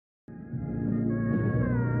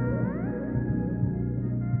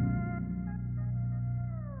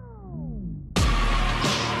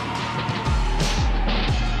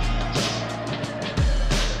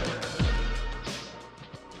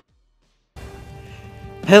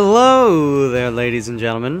Hello there, ladies and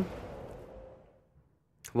gentlemen.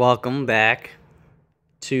 Welcome back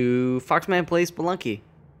to Foxman Plays Spelunky.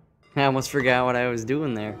 I almost forgot what I was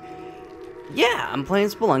doing there. Yeah, I'm playing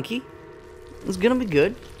Spelunky. It's gonna be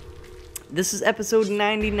good. This is episode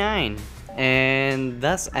 99, and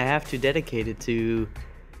thus I have to dedicate it to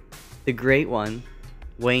the great one,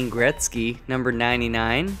 Gayne Wretzky, number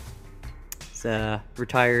 99. He's a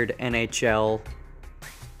retired NHL,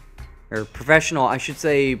 or professional, I should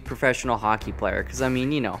say professional hockey player, because I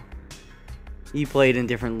mean, you know, he played in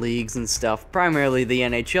different leagues and stuff. Primarily the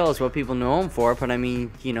NHL is what people know him for, but I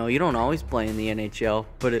mean, you know, you don't always play in the NHL,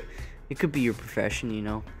 but it could be your profession, you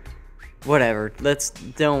know. Whatever,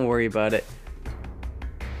 don't worry about it.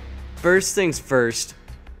 First things first,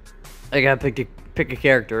 I gotta pick a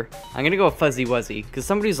character. I'm gonna go with Fuzzy Wuzzy, because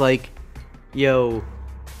somebody's like, yo,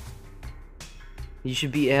 you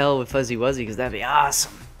should be L with Fuzzy Wuzzy, because that'd be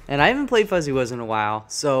awesome. And I haven't played Fuzzy Wuzzy in a while,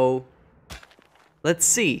 so let's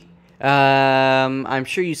see. I'm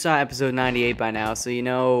sure you saw episode 98 by now, so you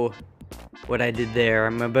know what I did there.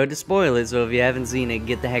 I'm about to spoil it, so if you haven't seen it,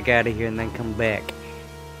 get the heck out of here and then come back.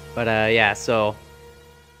 But yeah, so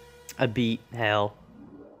I beat hell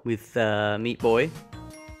with Meat Boy,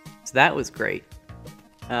 so that was great.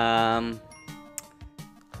 That's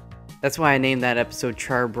why I named that episode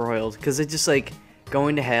Charbroiled, because it's just like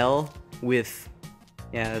going to hell with,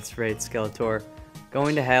 yeah, that's right, Skeletor,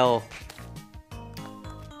 going to hell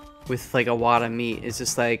with like a wad of meat is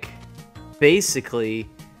just like, basically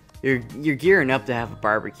you're gearing up to have a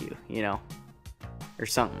barbecue, you know, or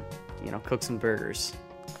something, you know, cook some burgers.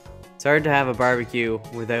 It's hard to have a barbecue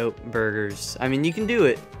without burgers. I mean, you can do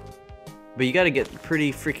it, but you gotta get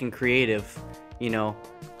pretty freaking creative, you know.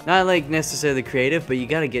 Not like necessarily creative, but you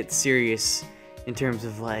gotta get serious in terms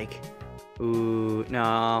of like, ooh,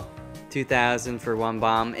 no, 2,000 for one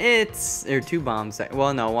bomb. Or two bombs.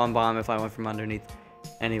 Well, no, one bomb if I went from underneath.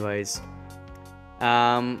 Anyways,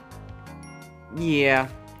 yeah,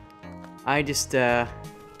 I just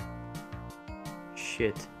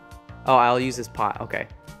shit. Oh, I'll use this pot. Okay.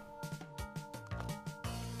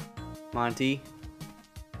 Monty,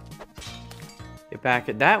 get back.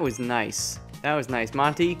 That was nice. That was nice.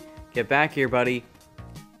 Monty, get back here, buddy.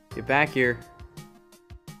 Get back here.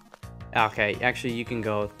 Okay, actually, you can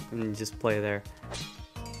go and just play there.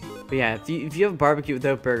 But yeah, if you have barbecue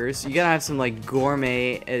without burgers, you gotta have some like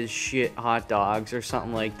gourmet as shit hot dogs or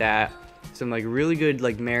something like that. Some like really good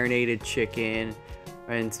like marinated chicken,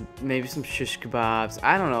 and maybe some shish kebabs.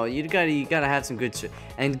 I don't know. You gotta have some good shit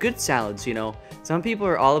and good salads. You know, some people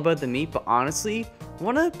are all about the meat, but honestly,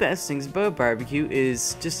 one of the best things about barbecue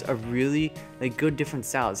is just a really like good different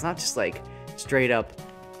salad. It's not just like straight up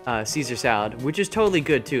Caesar salad, which is totally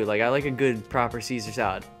good too. Like I like a good proper Caesar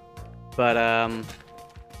salad, but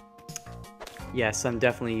yes, I'm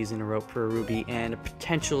definitely using a rope for a ruby and a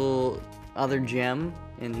potential other gem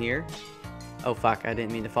in here. Oh fuck, I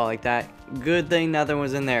didn't mean to fall like that. Good thing nothing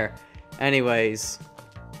was in there. Anyways,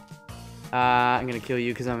 I'm gonna kill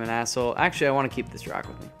you because I'm an asshole. Actually, I want to keep this rock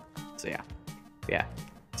with me. So yeah.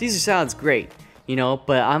 Caesar salad's great, you know,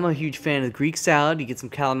 but I'm a huge fan of the Greek salad. You get some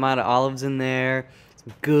Kalamata olives in there,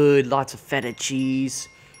 some good, lots of feta cheese,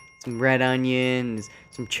 some red onions,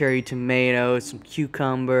 some cherry tomatoes, some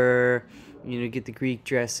cucumber. You know, get the Greek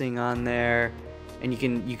dressing on there, and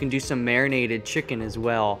you can do some marinated chicken as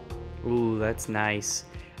well. Ooh, that's nice.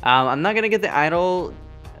 I'm not gonna get the idol,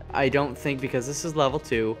 I don't think, because this is level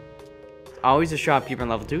 2. Always a shopkeeper in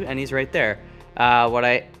level 2, and he's right there. What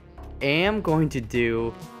I am going to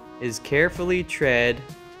do is carefully tread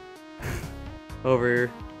over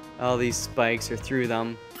all these spikes or through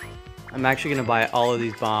them. I'm actually gonna buy all of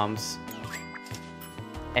these bombs.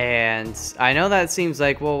 And I know that seems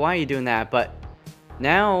like, well, why are you doing that? But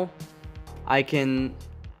now I can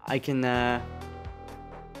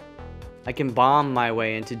bomb my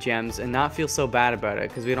way into gems and not feel so bad about it,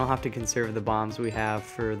 because we don't have to conserve the bombs we have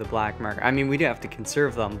for the black market. I mean, we do have to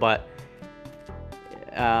conserve them, but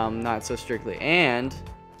not so strictly. And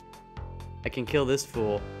I can kill this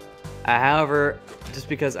fool. However, just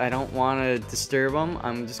because I don't want to disturb them,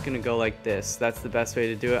 I'm just gonna go like this. That's the best way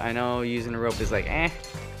to do it. I know using a rope is like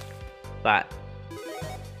but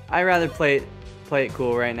I'd rather play it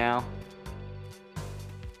cool right now.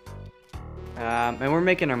 And we're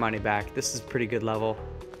making our money back. This is a pretty good level.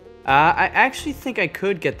 I actually think I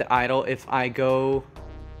could get the idol if I go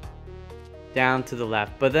down to the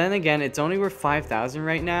left, but then again, it's only worth 5,000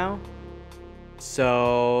 right now.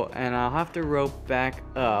 So, and I'll have to rope back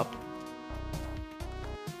up.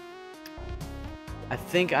 I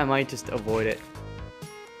think I might just avoid it.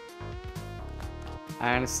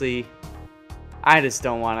 I honestly, I just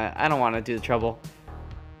don't want to, I don't want to do the trouble.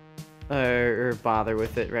 or bother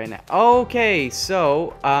with it right now. Okay,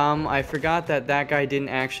 so I forgot that that guy didn't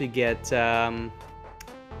actually get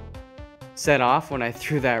set off when I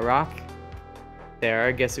threw that rock there.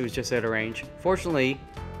 I guess it was just out of range. Fortunately,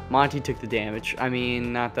 Monty took the damage. I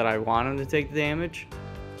mean, not that I want him to take the damage,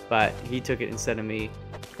 but he took it instead of me.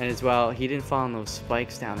 And as well, he didn't fall on those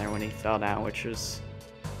spikes down there when he fell down, which was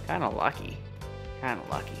kind of lucky. Kind of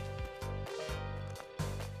lucky.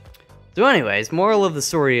 So anyways, moral of the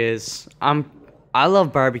story is, I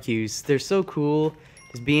love barbecues. They're so cool.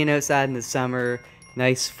 Just being outside in the summer,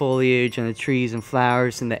 nice foliage on the trees and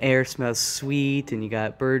flowers, and the air smells sweet, and you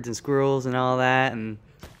got birds and squirrels and all that, and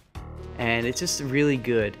it's just really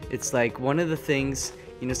good. It's like one of the things,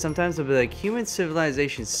 you know, sometimes I'll be like, human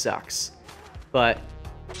civilization sucks, but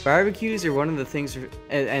barbecues are one of the things,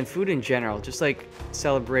 and food in general, just like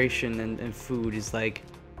celebration and food is like,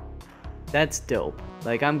 that's dope.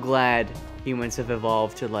 Like, I'm glad humans have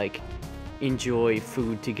evolved to like enjoy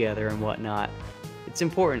food together and whatnot. It's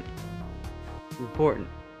important. Important.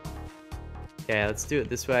 Okay, let's do it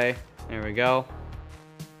this way. There we go.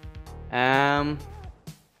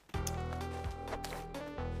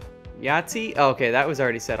 Yahtzee? Oh, okay, that was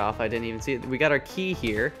already set off. I didn't even see it. We got our key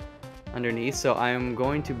here underneath, so I'm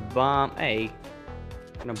going to bomb. Hey,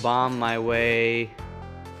 I'm gonna bomb my way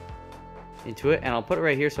into it, and I'll put it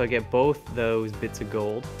right here so I get both those bits of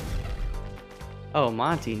gold. Oh,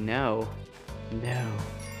 Monty, no. No.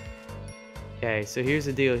 Okay, so here's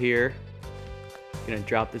the deal here. Gonna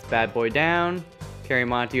drop this bad boy down, carry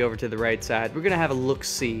Monty over to the right side. We're gonna have a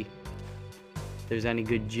look-see if there's any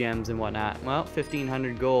good gems and whatnot. Well,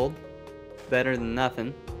 1,500 gold. Better than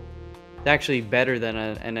nothing. It's actually better than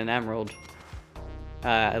an emerald.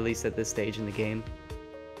 At least at this stage in the game.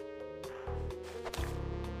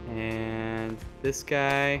 And this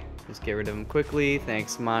guy, just get rid of him quickly.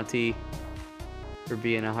 Thanks, Monty, for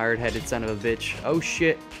being a hard-headed son of a bitch. Oh,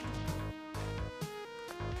 shit.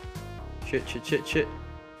 Shit, shit, shit, shit.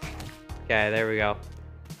 Okay, there we go.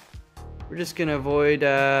 We're just gonna avoid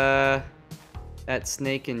that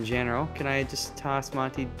snake in general. Can I just toss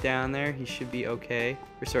Monty down there? He should be okay.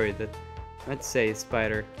 Or sorry, let's say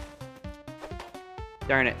spider.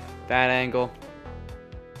 Darn it, bad angle.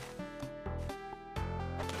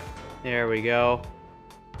 There we go.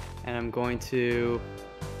 And I'm going to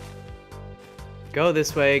go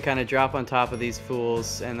this way, kind of drop on top of these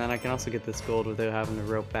fools, and then I can also get this gold without having to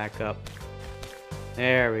rope back up.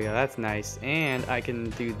 There we go, that's nice. And I can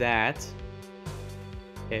do that.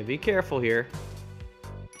 Okay, be careful here.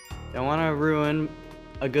 Don't want to ruin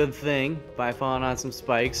a good thing by falling on some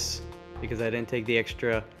spikes, because I didn't take the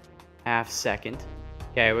extra half second.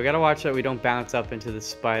 Okay, we gotta watch that we don't bounce up into the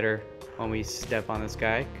spider when we step on this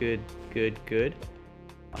guy. Good, good, good.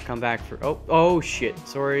 I'll come back for... Oh shit.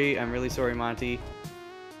 Sorry. I'm really sorry, Monty.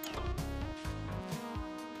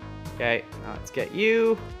 Okay, now let's get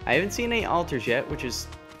you. I haven't seen any altars yet, which is...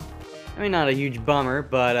 I mean, not a huge bummer,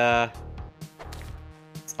 but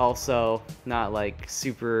it's also not, like,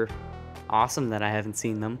 super awesome that I haven't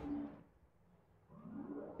seen them.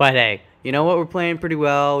 But hey, you know what? We're playing pretty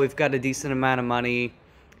well. We've got a decent amount of money.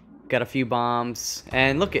 Got a few bombs.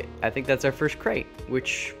 And look it, I think that's our first crate,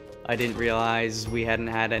 which I didn't realize we hadn't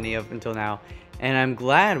had any of until now. And I'm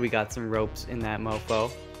glad we got some ropes in that mofo.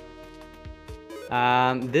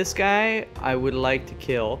 This guy I would like to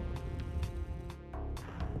kill.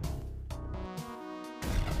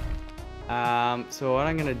 So what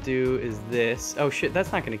I'm gonna do is this. Oh shit,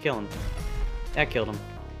 that's not gonna kill him. That killed him.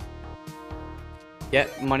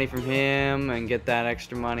 Get money from him and get that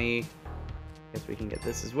extra money. Guess we can get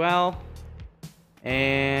this as well.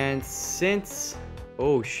 And since...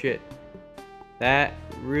 Oh shit. That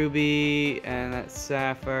ruby and that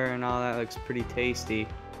sapphire and all that looks pretty tasty.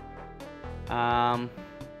 I'm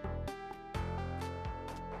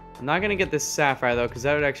not gonna get this sapphire though, because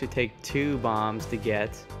that would actually take 2 bombs to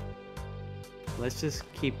get. Let's just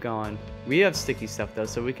keep going. We have sticky stuff though,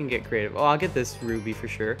 so we can get creative. Oh, I'll get this ruby for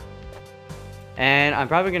sure. And I'm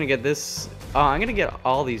probably gonna get this. Oh, I'm gonna get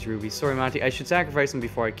all these rubies. Sorry, Monty. I should sacrifice him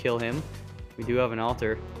before I kill him. We do have an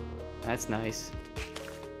altar. That's nice.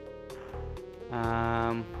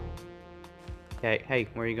 Okay, hey,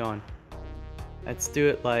 where are you going? Let's do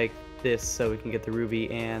it like this so we can get the ruby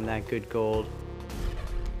and that good gold.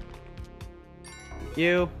 Thank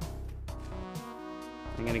you.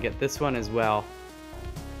 I'm gonna get this one as well.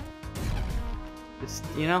 Just,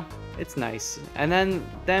 you know, it's nice. And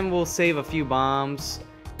then we'll save a few bombs.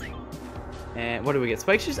 And what do we get?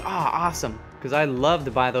 Spike shoes? Ah, awesome. Because I love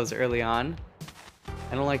to buy those early on.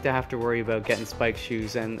 I don't like to have to worry about getting spike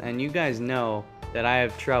shoes. And you guys know that I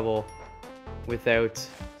have trouble without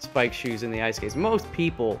spike shoes in the ice skates. Most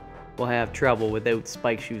people will have trouble without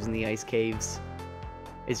spike shoes in the ice caves.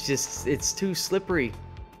 It's just, it's too slippery.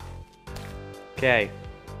 Okay.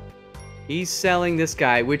 He's selling this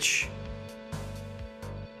guy, which...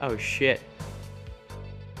 Oh, shit.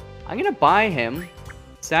 I'm gonna buy him,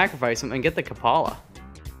 sacrifice him, and get the Kapala.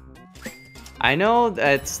 I know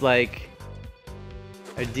that's, like,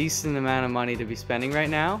 a decent amount of money to be spending right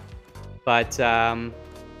now. But,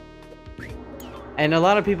 and a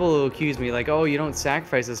lot of people will accuse me, like, oh, you don't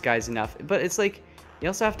sacrifice those guys enough. But it's like, you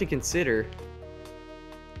also have to consider,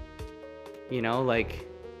 you know, like,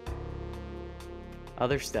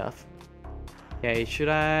 other stuff. Okay, should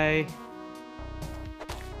I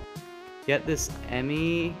get this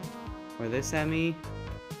Emmy or this Emmy?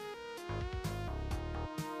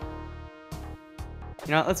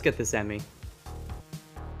 You know, let's get this Emmy.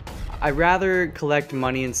 I'd rather collect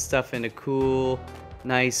money and stuff in a cool,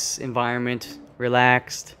 nice environment,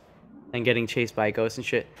 relaxed, than getting chased by ghosts and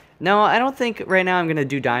shit. No, I don't think right now I'm gonna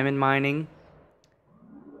do diamond mining.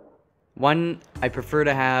 One, I prefer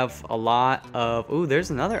to have a lot of... Ooh, there's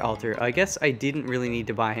another altar. I guess I didn't really need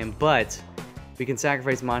to buy him, but we can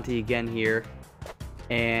sacrifice Monty again here.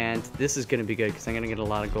 And this is gonna be good, because I'm gonna get a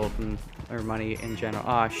lot of gold from, or money in general.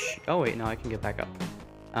 Oh, wait, no, I can get back up.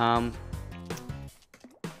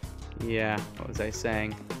 Yeah, what was I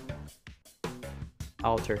saying?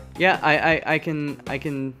 Altar. Yeah, I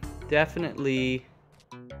can definitely...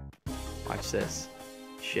 Watch this.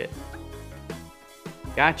 Shit.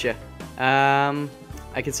 Gotcha.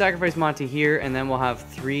 I can sacrifice Monty here, and then we'll have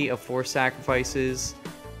 3 of 4 sacrifices.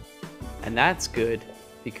 And that's good,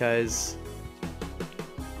 because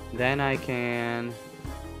then I can...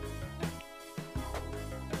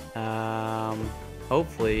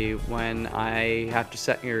 hopefully, when I have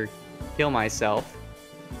to kill myself,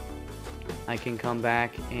 I can come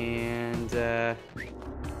back and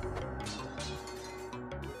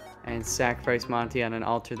sacrifice Monty on an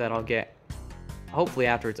altar that I'll get hopefully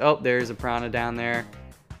afterwards. Oh, there's a piranha down there.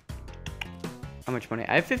 How much money?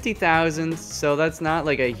 I have 50,000, so that's not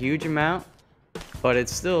like a huge amount, but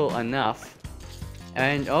it's still enough.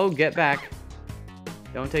 And oh, get back.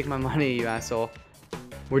 Don't take my money, you asshole.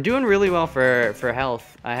 We're doing really well for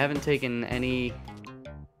health. I haven't taken any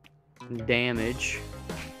damage.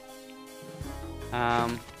 At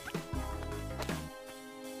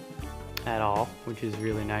all, which is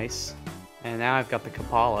really nice. And now I've got the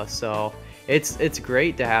Kapala, so it's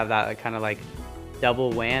great to have that kind of like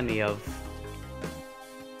double whammy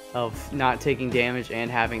of not taking damage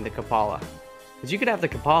and having the Kapala. Because you could have the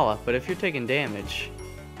Kapala, but if you're taking damage,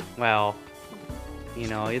 well, you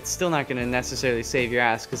know, it's still not going to necessarily save your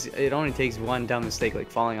ass, because it only takes one dumb mistake, like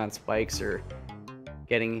falling on spikes or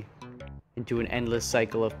getting into an endless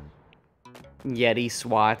cycle of Yeti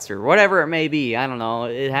swats or whatever it may be. I don't know.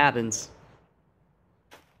 It happens.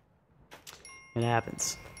 It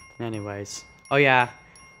happens. Anyways. Oh, yeah.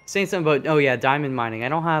 Saying something about... Oh, yeah, diamond mining. I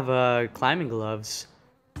don't have climbing gloves.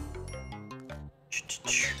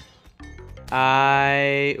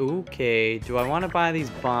 Okay. Do I want to buy these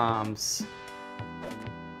bombs?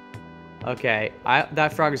 Okay.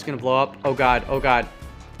 That frog is going to blow up. Oh, God. Oh, God.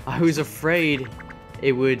 I was afraid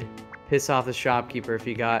it would piss off the shopkeeper if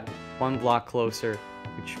he got 1 block closer,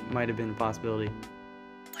 which might have been a possibility.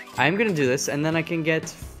 I'm going to do this, and then I can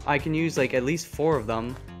use like at least 4 of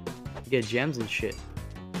them to get gems and shit.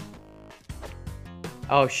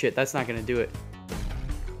 Oh, shit. That's not going to do it.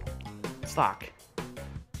 Fuck.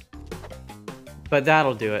 But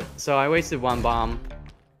that'll do it. So I wasted 1 bomb.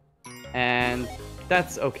 And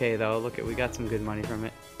that's okay, though. Look, we got some good money from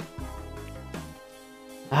it.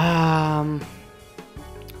 I'll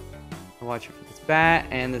watch for this bat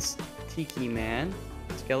and this Tiki Man.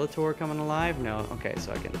 Skeletor coming alive? No. Okay,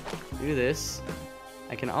 so I can do this.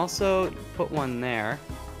 I can also put one there.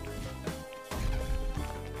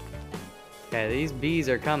 Okay, these bees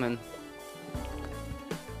are coming.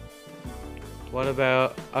 What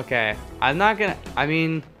about... Okay, I'm not gonna... I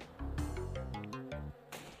mean...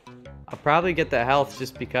 I'll probably get the health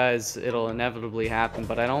just because it'll inevitably happen,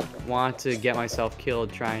 but I don't want to get myself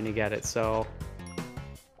killed trying to get it, so...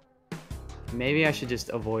 Maybe I should just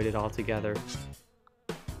avoid it altogether.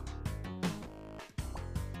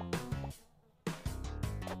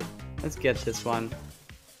 Let's get this one.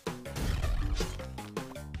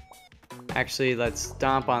 Actually, let's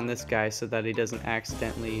stomp on this guy so that he doesn't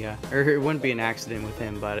accidentally, or it wouldn't be an accident with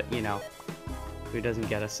him, but, you know, he doesn't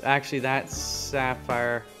get us. Actually, that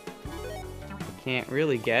sapphire I can't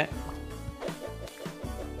really get.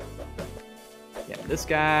 Yeah, this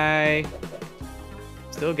guy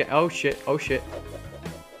still get, oh shit, oh shit.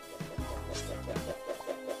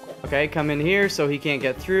 Okay, come in here so he can't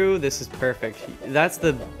get through. This is perfect. That's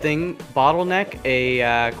the thing, bottleneck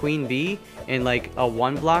a queen bee in like a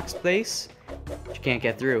 1 block space. She can't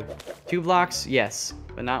get through. 2 blocks, yes,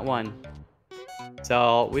 but not 1.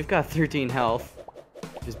 So we've got 13 health,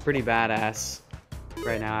 which is pretty badass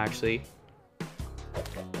right now, actually.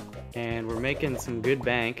 And we're making some good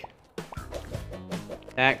bank.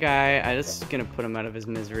 That guy, I'm just gonna put him out of his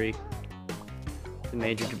misery. The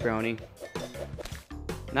major jabroni.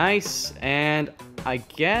 Nice, and I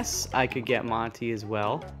guess I could get Monty as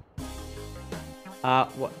well.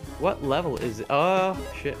 What level is it? Oh,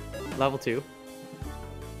 shit. Level 2.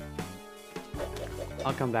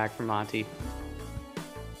 I'll come back for Monty.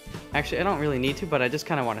 Actually, I don't really need to, but I just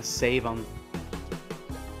kind of want to save him.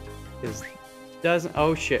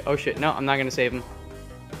 Oh shit, oh shit. No, I'm not going to save him.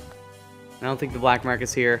 I don't think the black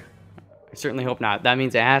market's here. I certainly hope not. That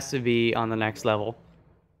means it has to be on the next level.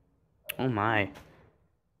 Oh my.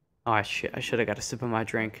 Oh shit, I should have got a sip of my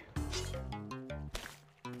drink.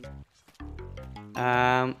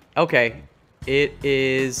 Okay. It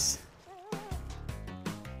is...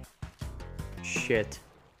 Shit.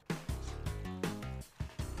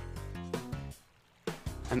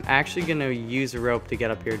 I'm actually gonna use a rope to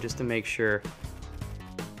get up here just to make sure.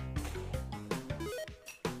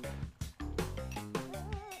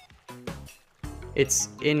 It's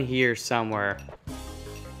in here somewhere.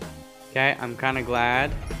 Okay, I'm kind of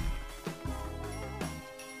glad.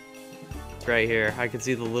 It's right here. I can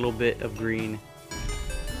see the little bit of green.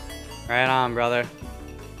 Right on, brother.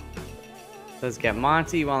 Let's get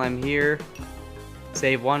Monty while I'm here.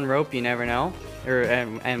 Save 1 rope, you never know.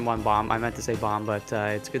 And 1 bomb. I meant to say bomb, but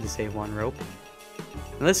it's good to save 1 rope.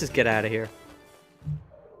 And let's just get out of here.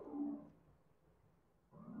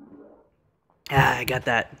 Ah, I got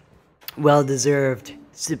that. Well-deserved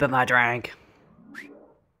sip of my drink.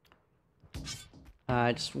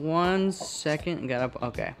 Just 1 second. Got up.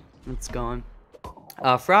 Okay, it's gone.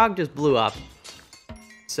 Frog just blew up.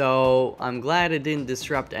 So I'm glad it didn't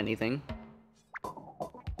disrupt anything.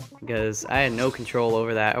 Because I had no control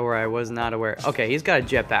over that, or I was not aware. Okay, he's got a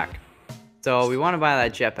jetpack. So we want to buy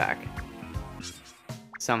that jetpack.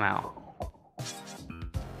 Somehow.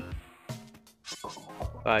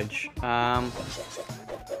 Fudge. Okay,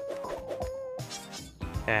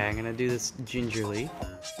 I'm gonna do this gingerly.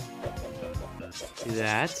 Do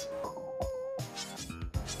that.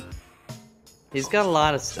 He's got a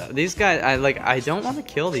lot of stuff. These guys, I don't want to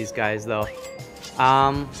kill these guys though.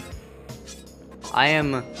 I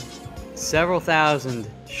am several thousand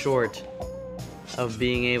short of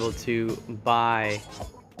being able to buy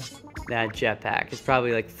that jetpack. It's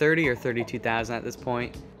probably like 30 or 32,000 at this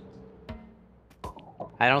point.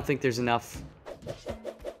 I don't think there's enough.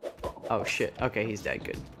 Oh shit. Okay, he's dead.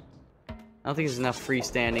 Good. I don't think there's enough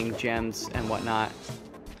freestanding gems and whatnot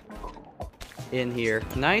in here.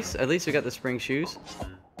 Nice. At least we got the spring shoes.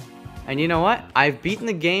 And you know what? I've beaten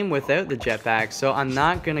the game without the jetpack, so I'm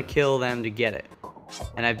not gonna kill them to get it.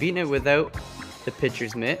 And I've beaten it without the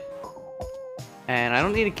pitcher's mitt. And I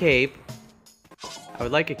don't need a cape. I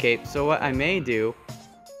would like a cape. So what I may do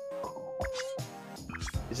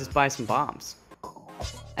is just buy some bombs.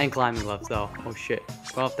 And climbing gloves though. Oh shit.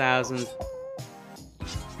 12,000.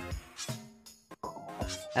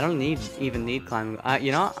 I don't even need climbing.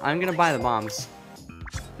 You know what? I'm gonna buy the bombs.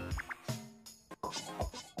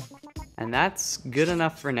 And that's good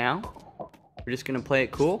enough for now. We're just gonna play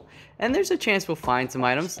it cool. And there's a chance we'll find some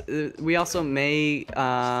items. We also may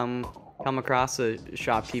come across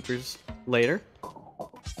shopkeepers later.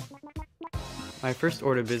 My first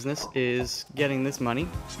order of business is getting this money.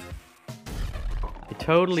 I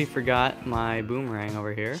totally forgot my boomerang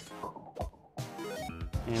over here.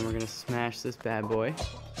 And we're gonna smash this bad boy.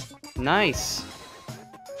 Nice!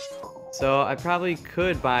 So I probably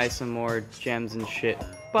could buy some more gems and shit,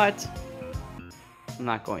 but I'm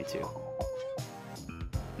not going to.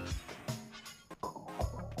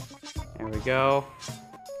 There we go.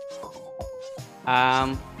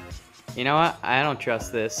 You know what? I don't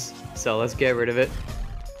trust this, so let's get rid of it.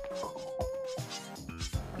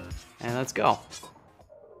 And let's go.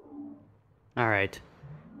 Alright.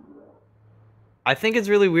 I think it's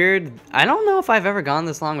really weird. I don't know if I've ever gone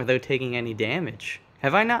this long without taking any damage.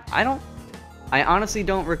 Have I not? I honestly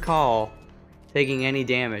don't recall taking any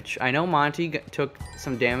damage. I know Monty took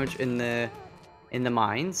some damage in the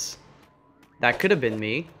mines. That could have been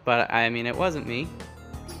me, but I mean it wasn't me.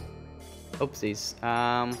 Oopsies.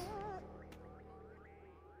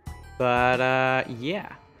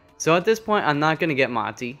 Yeah. So at this point I'm not gonna get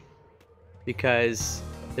Monty because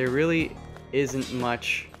there really isn't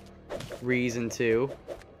much reason to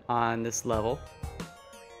on this level.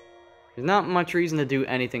 There's not much reason to do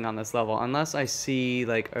anything on this level unless I see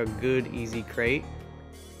like a good easy crate.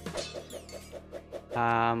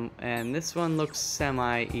 And this one looks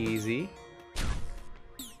semi-easy.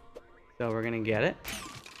 So we're gonna get it.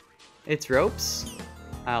 It's ropes.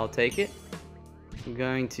 I'll take it. I'm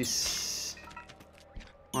going to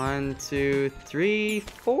 1, 2, 3,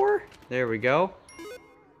 4. There we go.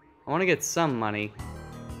 I want to get some money.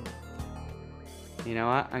 You know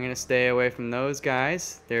what? I'm gonna stay away from those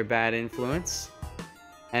guys. They're bad influence.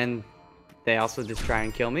 And they also just try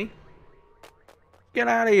and kill me. Get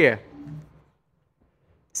out of here.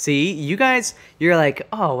 See, you guys, you're like,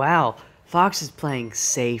 oh wow, Fox is playing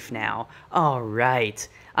safe now. Alright.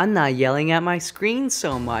 I'm not yelling at my screen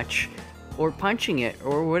so much. Or punching it,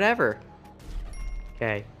 or whatever.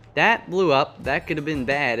 Okay. That blew up. That could have been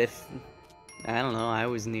bad if, I don't know, I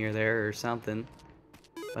was near there or something.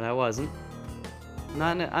 But I wasn't. I'm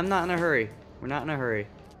not in a hurry. We're not in a hurry.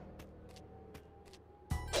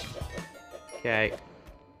 Okay.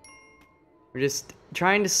 We're just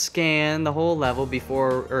trying to scan the whole level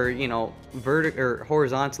before, or you know,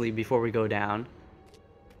 horizontally before we go down.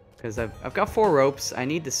 Because I've got 4 ropes. I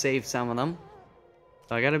need to save some of them.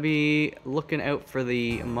 So I gotta be looking out for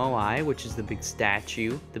the Moai, which is the big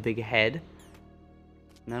statue, the big head.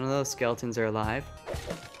 None of those skeletons are alive.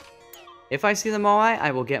 If I see the Moai,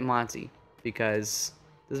 I will get Monty. Because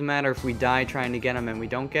it doesn't matter if we die trying to get him and we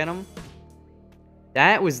don't get him.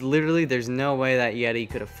 That was literally, there's no way that Yeti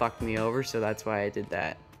could have fucked me over, so that's why I did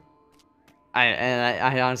that.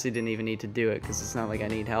 I honestly didn't even need to do it, because it's not like I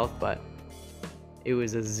need health, but it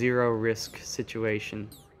was a 0 risk situation.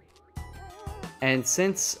 And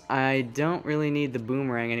since I don't really need the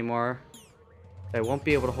boomerang anymore, I won't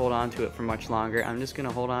be able to hold on to it for much longer, I'm just going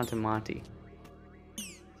to hold on to Monty.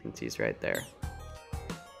 Since he's right there.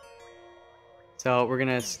 So we're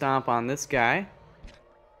gonna stomp on this guy.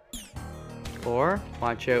 Or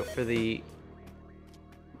watch out for the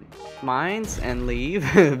mines and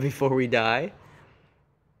leave before we die.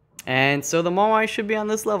 And so the Moai should be on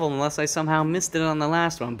this level unless I somehow missed it on the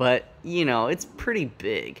last one. But, you know, it's pretty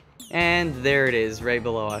big. And there it is, right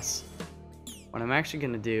below us. What I'm actually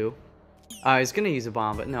gonna do... I was gonna use a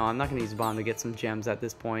bomb, but no, I'm not gonna use a bomb to get some gems at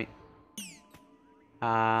this point.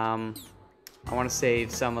 I want to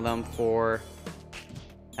save some of them for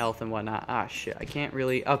health and whatnot. Ah, shit. I can't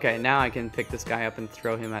really... Okay, now I can pick this guy up and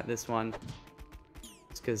throw him at this one.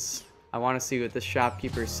 It's because I want to see what the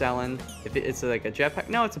shopkeeper is selling. If it's like a jetpack...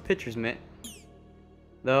 No, it's a pitcher's mitt.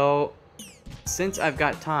 Though, since I've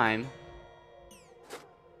got time,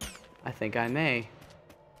 I think I may.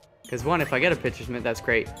 Because 1, if I get a pitcher's mitt, that's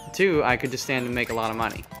great. 2, I could just stand and make a lot of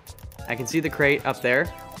money. I can see the crate up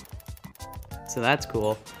there. So that's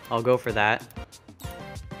cool. I'll go for that.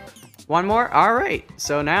 1 more? Alright.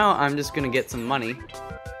 So now I'm just gonna get some money.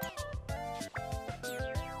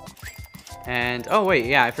 And, oh wait,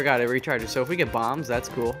 yeah, I forgot it recharges. So if we get bombs, that's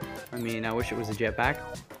cool. I mean, I wish it was a jetpack.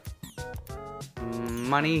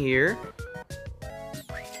 Money here.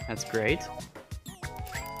 That's great.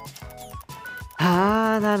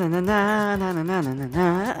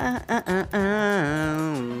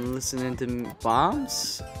 Listening to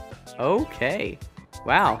bombs? Okay.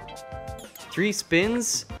 Wow. 3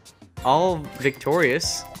 spins, all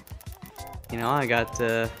victorious. You know, I got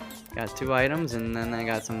 2 items and then I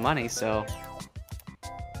got some money, so...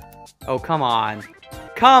 Oh, come on.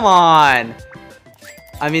 Come on!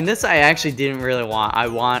 I mean, this I actually didn't really want. I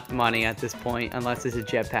want money at this point, unless it's a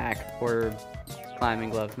jetpack or climbing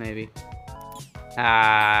gloves, maybe.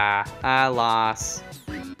 Ah, I lost.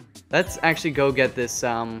 Let's actually go get this,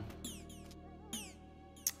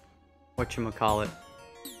 whatchamacallit.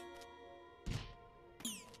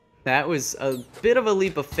 That was a bit of a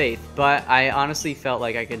leap of faith, but I honestly felt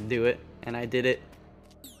like I could do it, and I did it.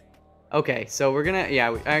 Okay, so we're gonna,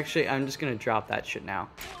 yeah, actually, I'm just gonna drop that shit now.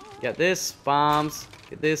 Get this, bombs,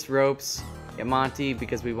 get this, ropes, get Monty,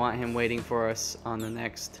 because we want him waiting for us on the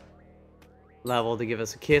next level to give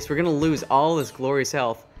us a kiss. We're gonna lose all this glorious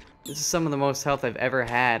health. This is some of the most health I've ever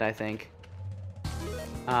had, I think.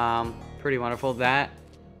 Pretty wonderful. That,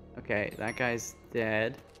 okay, that guy's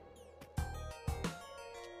dead.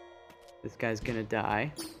 This guy's gonna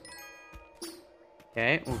die.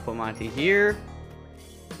 Okay, we'll put Monty here.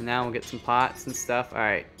 And now we'll get some pots and stuff.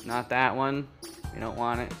 Alright, not that one. We don't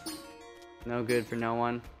want it. No good for no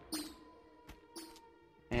one.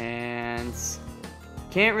 And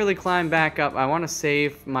can't really climb back up. I want to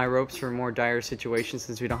save my ropes for more dire situations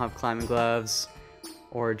since we don't have climbing gloves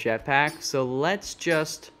or a jetpack. So let's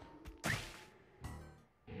just...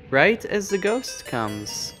 Right as the ghost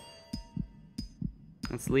comes.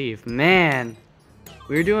 Let's leave. Man,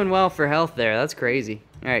 we were doing well for health there. That's crazy.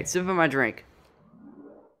 Alright, sip of my drink.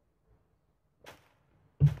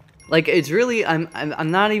 Like, it's really,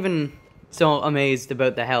 I'm not even so amazed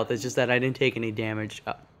about the health. It's just that I didn't take any damage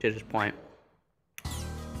up to this point.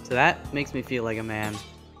 So that makes me feel like a man.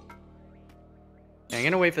 I'm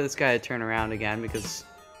gonna wait for this guy to turn around again because,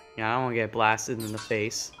 you know, I don't want to get blasted in the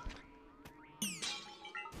face.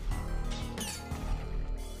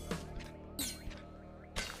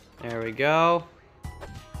 There we go.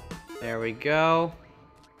 There we go.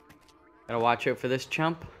 Gotta watch out for this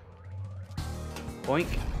chump. Boink.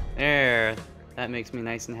 There. That makes me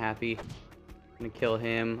nice and happy. Gonna kill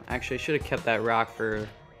him. Actually, I should have kept that rock for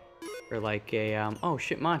like a, oh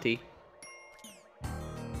shit, Monty.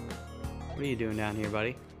 What are you doing down here,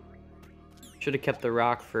 buddy? Should have kept the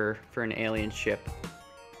rock for an alien ship.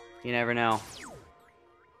 You never know.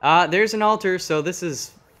 There's an altar, so this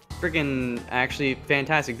is freaking actually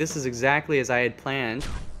fantastic. This is exactly as I had planned.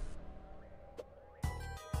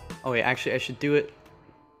 Oh wait, actually I should do it.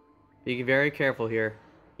 Be very careful here.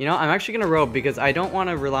 You know, I'm actually gonna rope because I don't want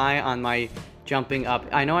to rely on my jumping up.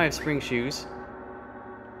 I know I have spring shoes.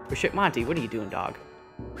 Oh shit, Monty, what are you doing, dog?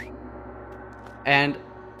 And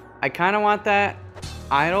I kind of want that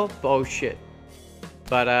idle. Oh shit.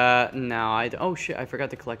 But no, oh shit, I forgot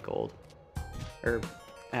to collect gold. Or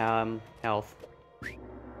health.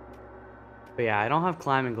 But yeah, I don't have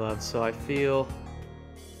climbing gloves, so I feel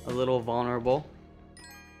a little vulnerable.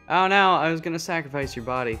 Oh no, I was gonna sacrifice your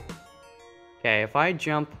body. Okay, if I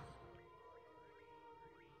jump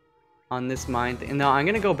on this mine thing, no, I'm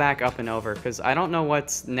gonna go back up and over because I don't know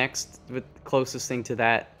what's next with the closest thing to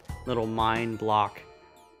that little mine block.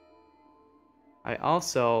 I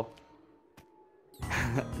also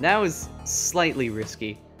that was slightly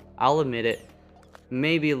risky. I'll admit it.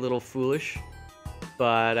 Maybe a little foolish,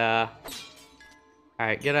 but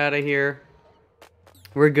alright, get out of here.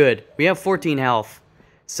 We're good. We have 14 health.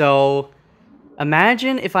 So,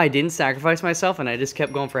 imagine if I didn't sacrifice myself and I just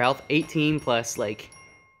kept going for health. 18 plus, like,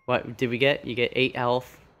 what did we get? You get 8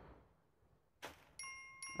 health.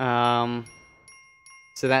 So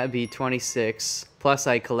that would be 26. Plus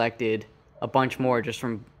I collected a bunch more just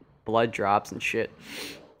from blood drops and shit.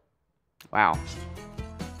 Wow.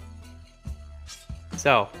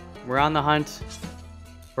 So, we're on the hunt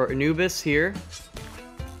for Anubis here.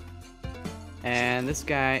 And this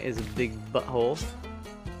guy is a big butthole.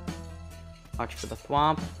 Watch for the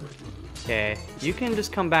thwomp. Okay, you can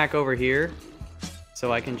just come back over here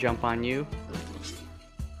so I can jump on you.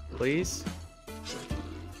 Please.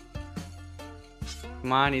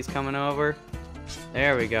 Come on, he's coming over.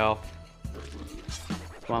 There we go.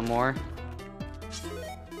 One more.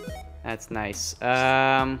 That's nice.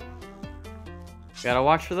 Gotta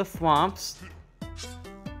watch for the thwomps.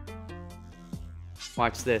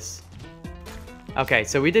 Watch this. Okay,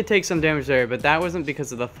 so we did take some damage there, but that wasn't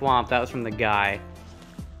because of the thwomp, that was from the guy.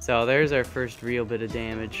 So there's our first real bit of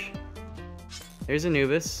damage. There's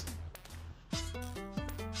Anubis.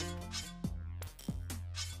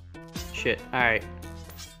 Shit, alright.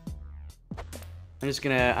 I'm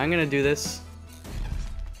gonna do this.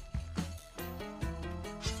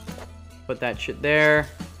 Put that shit there.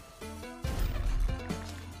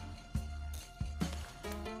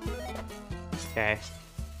 Okay.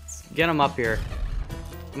 Let's get him up here.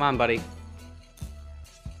 Come on, buddy.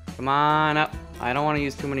 Come on up. I don't want to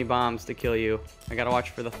use too many bombs to kill you. I gotta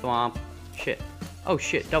watch for the thwomp. Shit. Oh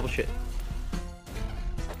shit, double shit.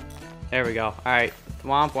 There we go. Alright,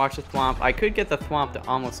 thwomp, watch the thwomp. I could get the thwomp to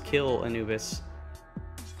almost kill Anubis.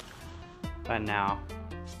 But no.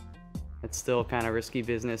 It's still kind of risky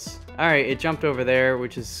business. Alright, it jumped over there,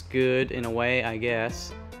 which is good in a way, I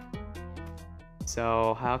guess.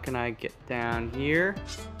 So, how can I get down here?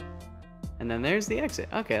 And then there's the exit.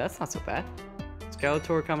 Okay, that's not so bad.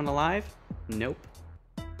 Skeletor coming alive? Nope.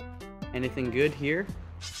 Anything good here?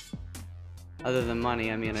 Other than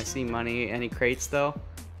money. I mean, I see money. Any crates, though?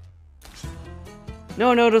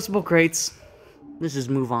 No noticeable crates. Let's just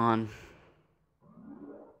move on.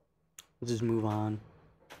 Let's just move on.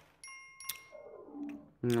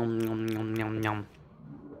 Nom, nom, nom, nom, nom.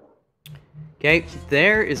 Okay,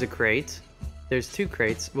 there is a crate. There's 2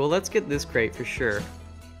 crates. Well, let's get this crate for sure.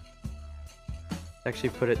 Actually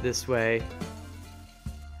put it this way.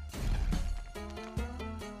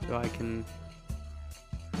 So I can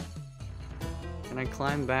I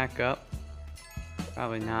climb back up?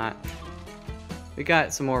 Probably not. We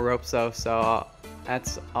got some more ropes though, so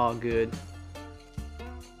that's all good.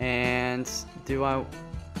 And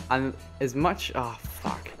I'm as much, oh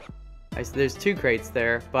fuck. There's 2 crates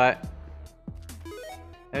there, but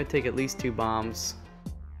that would take at least 2 bombs.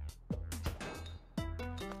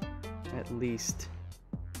 At least.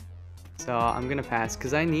 So I'm gonna pass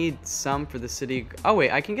because I need some for the city. Oh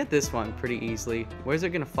wait, I can get this one pretty easily. Where's it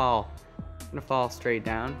gonna fall? It's gonna fall straight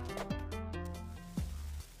down.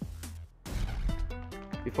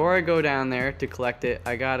 Before I go down there to collect it,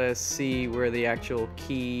 I gotta see where the actual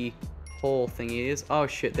key hole thingy is. Oh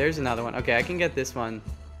shit, there's another one. Okay, I can get this one.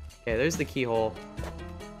 Okay, there's the keyhole.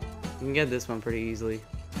 You can get this one pretty easily.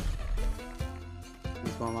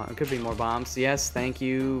 It could be more bombs. Yes, thank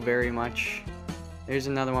you very much. There's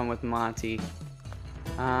another one with Monty.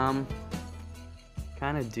 Kind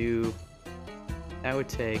of do. That would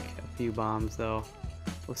take a few bombs though.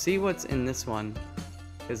 We'll see what's in this one.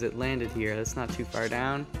 Because it landed here. That's not too far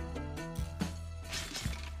down.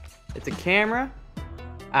 It's a camera.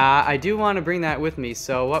 I do want to bring that with me.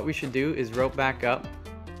 So what we should do is rope back up.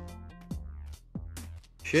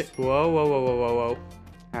 Shit. Whoa, whoa, whoa, whoa, whoa, whoa.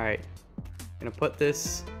 Alright. Gonna put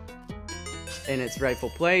this in its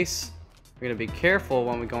rightful place. We're gonna be careful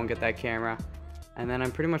when we go and get that camera. And then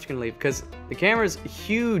I'm pretty much gonna leave. Because the camera's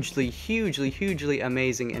hugely, hugely, hugely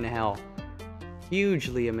amazing in hell.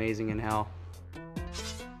 Hugely amazing in hell.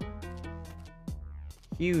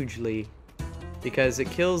 Hugely, because it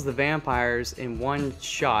kills the vampires in one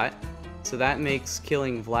shot, so that makes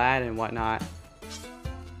killing Vlad and whatnot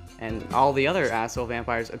and all the other asshole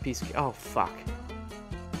vampires a piece of— oh fuck.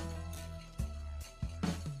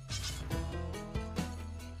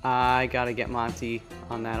 I gotta get Monty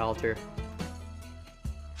on that altar.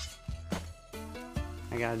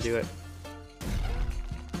 I gotta do it.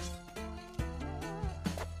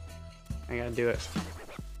 I gotta do it.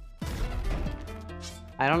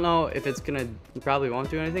 I don't know if it's gonna— probably won't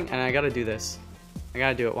do anything, and I gotta do this. I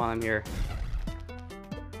gotta do it while I'm here.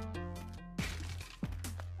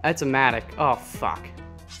 That's a Matic. Oh, fuck.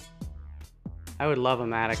 I would love a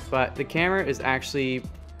Matic, but the camera is actually—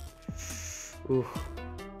 ooh.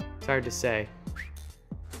 It's hard to say.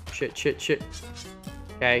 Shit, shit, shit.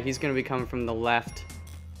 Okay, he's gonna be coming from the left.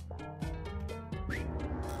 We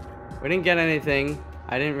didn't get anything.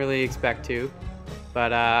 I didn't really expect to,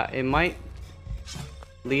 but it might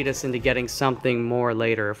lead us into getting something more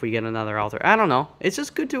later if we get another altar. I don't know. It's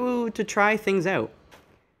just good to try things out.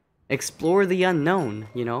 Explore the unknown,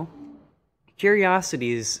 you know?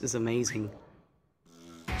 Curiosity is amazing.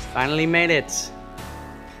 Finally made it.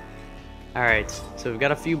 Alright, so we've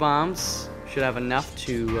got a few bombs. Should have enough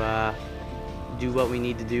to do what we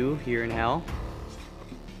need to do here in hell.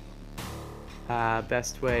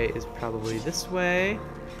 Best way is probably this way.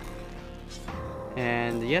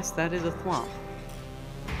 And yes, that is a thwomp.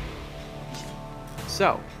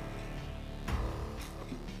 So,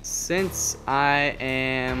 since I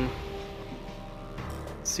am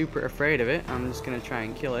super afraid of it, I'm just gonna try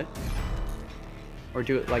and kill it. Or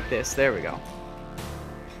do it like this. There we go.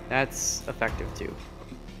 That's effective too.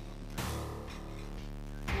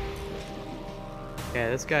 Okay,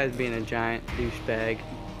 this guy's being a giant douchebag.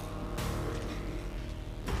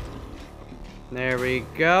 There we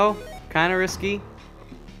go. Kinda risky,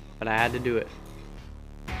 but I had to do it.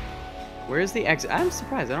 Where's the exit? I'm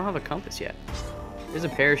surprised I don't have a compass yet. There's a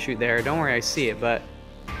parachute there. Don't worry, I see it, but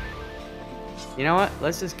you know what?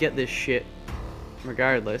 Let's just get this shit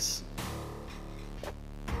regardless.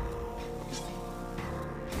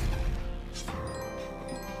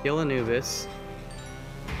 Kill Anubis,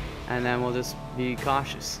 and then we'll just be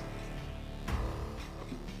cautious.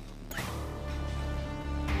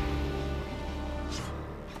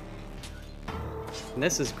 And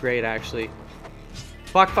this is great, actually.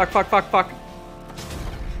 Fuck, fuck, fuck, fuck, fuck.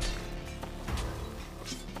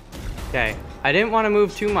 Okay, I didn't want to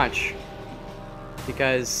move too much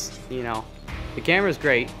because, you know, the camera's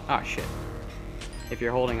great. Oh, shit. If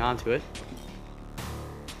you're holding on to it.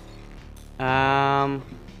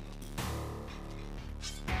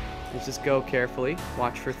 Let's just go carefully.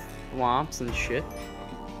 Watch for thwomps and shit.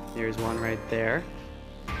 There's one right there.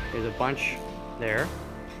 There's a bunch there.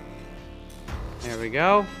 There we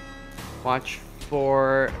go. Watch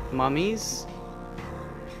for mummies.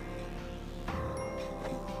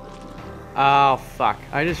 Oh, fuck.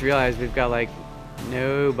 I just realized we've got, like,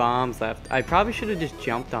 no bombs left. I probably should have just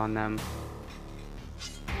jumped on them.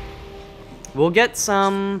 We'll get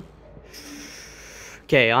some...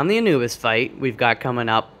 Okay, on the Anubis fight we've got coming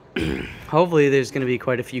up, hopefully there's going to be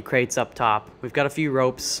quite a few crates up top. We've got a few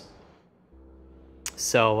ropes.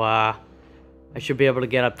 So, I should be able to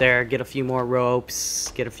get up there, get a few more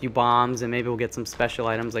ropes, get a few bombs, and maybe we'll get some special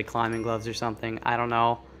items like climbing gloves or something. I don't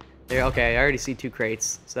know. There, okay, I already see 2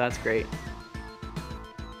 crates, so that's great.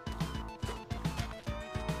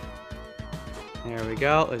 There we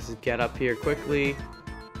go. Let's just get up here quickly.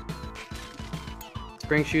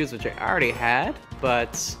 Spring shoes, which I already had,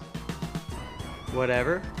 but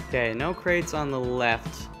whatever. Okay, no crates on the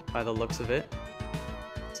left by the looks of it.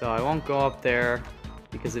 So I won't go up there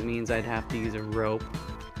because it means I'd have to use a rope.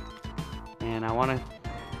 And I want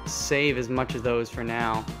to save as much of those for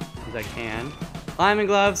now as I can. Climbing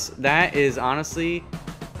gloves, that is honestly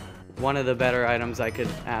one of the better items I could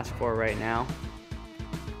ask for right now.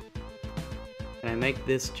 Can I make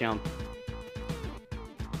this jump?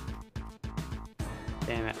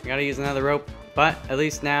 Damn it, I gotta use another rope. But at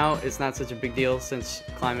least now it's not such a big deal since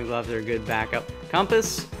climbing gloves are a good backup.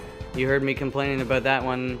 Compass, you heard me complaining about that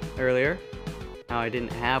one earlier. How I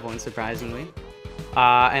didn't have one, surprisingly.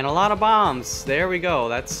 And a lot of bombs. There we go.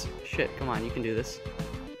 That's shit. Come on, you can do this.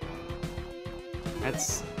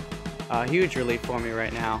 That's a huge relief for me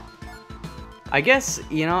right now. I guess,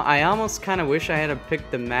 you know, I almost kind of wish I had picked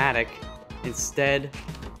the Matic instead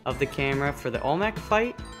of the camera for the Olmec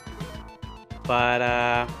fight. But,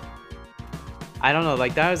 I don't know,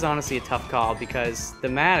 like, that was honestly a tough call because the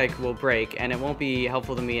Matic will break and it won't be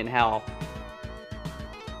helpful to me in hell.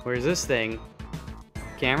 Where's this thing?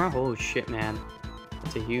 Camera? Oh shit, man.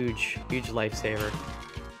 That's a huge, huge lifesaver.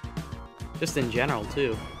 Just in general,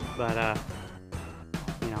 too. But,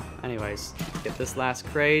 you know, anyways. Let's get this last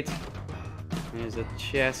crate. There's a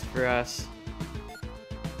chest for us.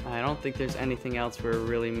 I don't think there's anything else we're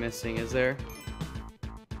really missing, is there?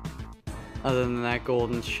 Other than that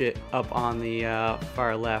golden shit up on the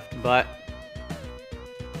far left, but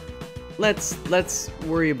let's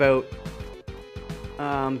worry about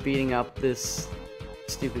beating up this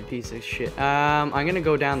stupid piece of shit. I'm gonna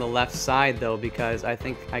go down the left side though because I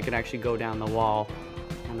think I could actually go down the wall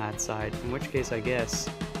on that side. In which case, I guess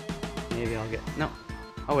maybe I'll get no.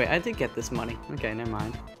 Oh wait, I did get this money. Okay, never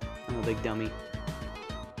mind. I'm a big dummy.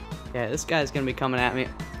 Yeah, this guy's gonna be coming at me.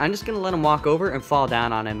 I'm just gonna let him walk over and fall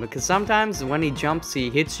down on him because sometimes when he jumps, he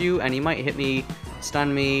hits you and he might hit me,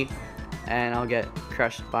 stun me, and I'll get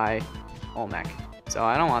crushed by Olmec. So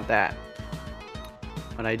I don't want that.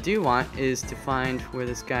 What I do want is to find where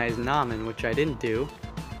this guy is nomming, which I didn't do.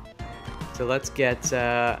 So let's get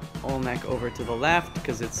Olmec over to the left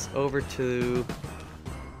because it's over to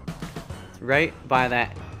it's right by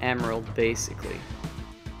that emerald, basically.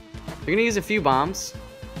 We're gonna use a few bombs.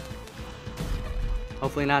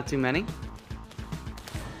 Hopefully not too many.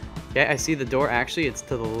 Okay, I see the door. Actually, it's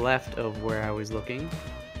to the left of where I was looking.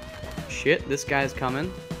 Shit, this guy's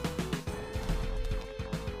coming.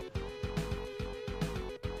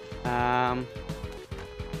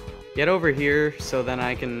 Get over here so then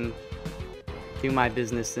I can do my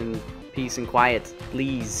business in peace and quiet,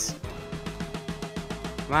 please.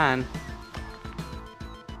 Come on.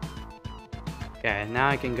 Okay, now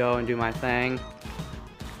I can go and do my thing.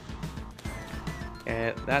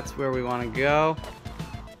 Okay, that's where we want to go.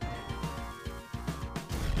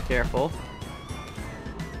 Careful.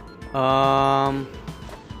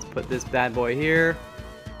 Let's put this bad boy here.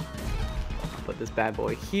 Put this bad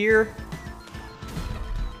boy here.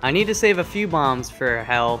 I need to save a few bombs for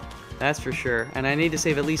hell, that's for sure. And I need to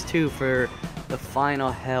save at least 2 for the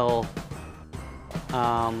final hell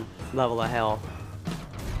level of hell.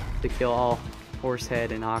 To kill all horse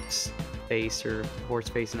head and ox face, or horse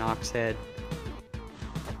face and ox head.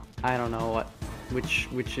 I don't know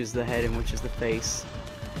which is the head and which is the face.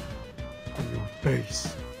 On your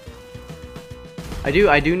face. I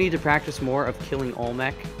do need to practice more of killing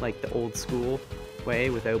Olmec, like the old school way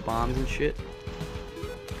without bombs and shit.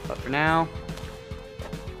 But for now,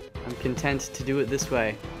 I'm content to do it this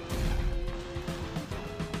way.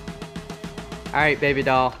 Alright, baby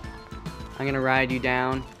doll. I'm gonna ride you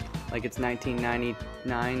down like it's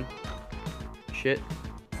 1999. Shit.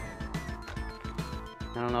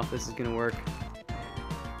 I don't know if this is gonna work.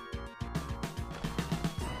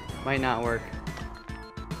 Might not work.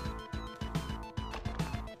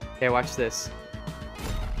 Okay, watch this.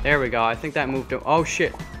 There we go. I think that moved. Oh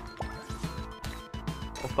shit.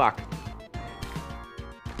 Oh fuck.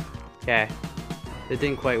 Okay. It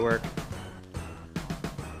didn't quite work.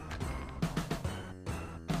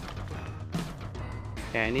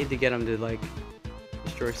 Okay, I need to get him to like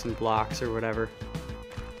destroy some blocks or whatever.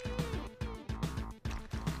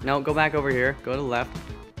 No, go back over here. Go to the left.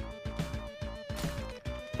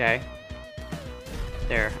 Okay.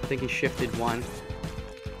 There. I think he shifted one.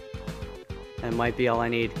 That might be all I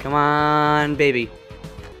need. Come on, baby.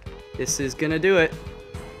 This is gonna do it.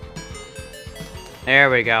 There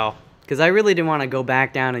we go. Because I really didn't want to go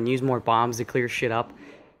back down and use more bombs to clear shit up.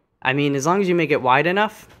 I mean, as long as you make it wide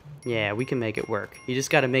enough, yeah, we can make it work. You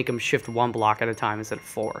just gotta make them shift 1 block at a time instead of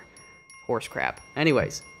 4. Horse crap.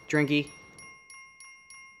 Anyways, drinky.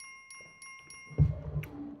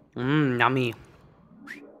 Mmm, yummy.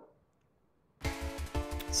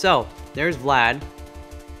 So, there's Vlad.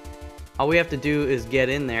 All we have to do is get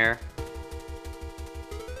in there.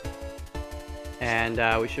 And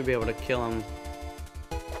we should be able to kill him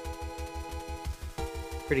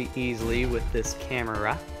pretty easily with this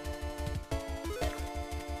camera.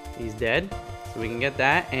 He's dead. So we can get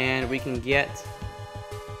that, and we can get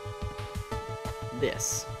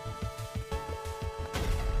this.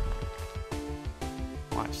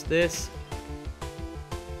 Watch this.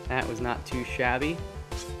 That was not too shabby.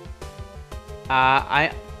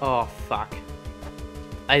 Oh fuck.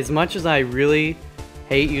 As much as I really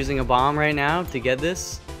hate using a bomb right now to get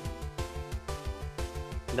this,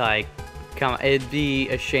 like, it'd be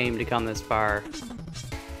a shame to come this far.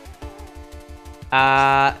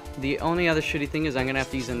 The only other shitty thing is I'm gonna have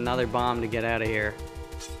to use another bomb to get out of here.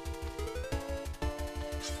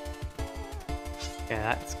 Yeah,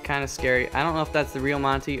 that's kind of scary. I don't know if that's the real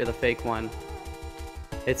Monty or the fake one.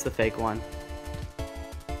 It's the fake one.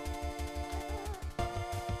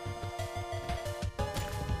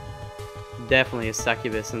 Definitely a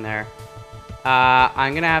succubus in there.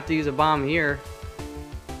 I'm gonna have to use a bomb here.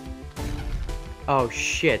 Oh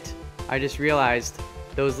shit. I just realized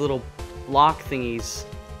those little block thingies.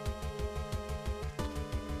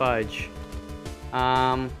 Fudge.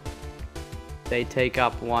 They take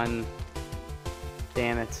up one.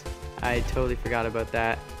 Damn it. I totally forgot about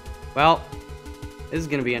that. Well, this is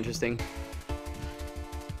gonna be interesting.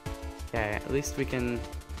 Okay, at least we can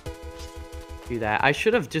do that. I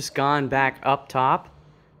should have just gone back up top.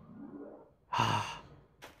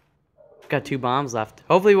 Got 2 bombs left.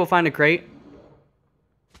 Hopefully we'll find a crate.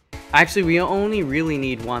 Actually, we only really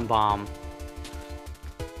need 1 bomb.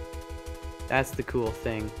 That's the cool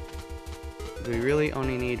thing. We really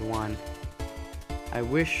only need 1. I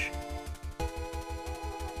wish...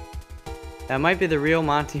 That might be the real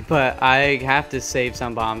Monty, but I have to save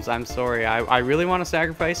some bombs. I'm sorry. I really want to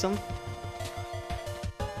sacrifice them.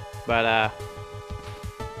 But, I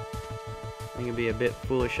think it'd be a bit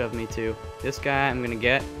foolish of me to. This guy I'm gonna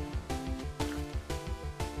get.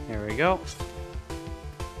 There we go.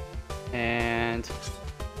 And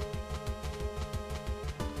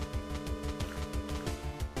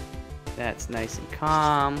that's nice and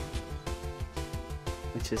calm.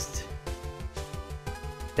 It's just,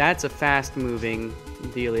 that's a fast moving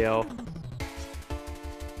dealio.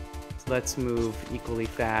 So let's move equally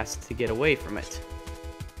fast to get away from it.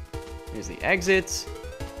 Here's the exits.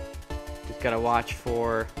 We've got to watch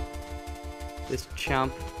for this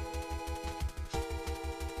chump.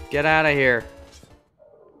 Get out of here.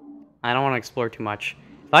 I don't want to explore too much.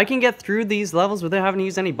 If I can get through these levels without having to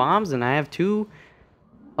use any bombs, and I have 2...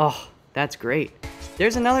 Oh, that's great.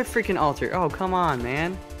 There's another freaking altar. Oh, come on,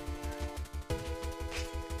 man.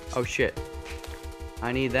 Oh, shit.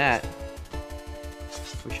 I need that.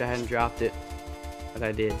 Wish I hadn't dropped it, but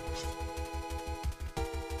I did.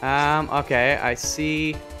 Okay, I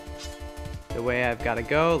see the way I've got to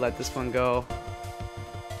go. Let this one go.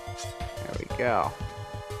 There we go.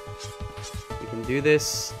 We can do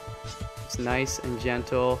this. It's nice and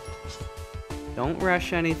gentle. Don't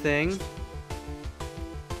rush anything.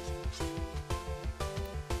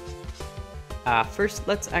 First,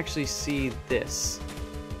 let's actually see this.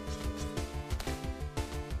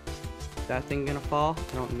 Is that thing gonna fall?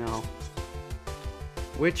 I don't know.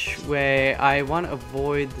 Which way? I want to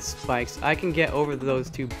avoid the spikes. I can get over those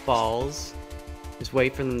 2 balls. Just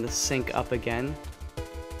wait for them to sync up again.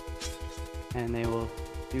 And they will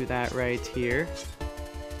do that right here.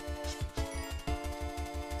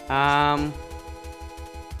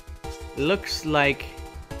 Looks like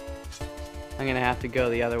I'm gonna have to go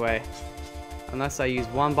the other way. Unless I use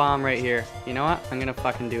 1 bomb right here. You know what? I'm gonna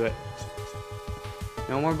fucking do it.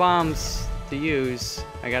 No more bombs to use.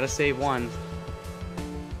 I gotta save 1.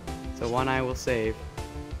 So 1 I will save.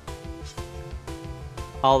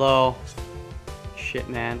 Although... Shit,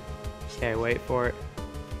 man. Okay, wait for it.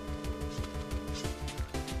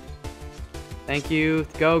 Thank you.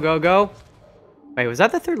 Go, go, go. Wait, was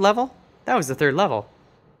that the 3rd level? That was the 3rd level.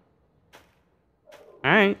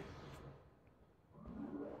 Alright.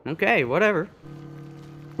 Okay, whatever.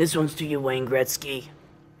 This one's to you, Gayne Wretzky.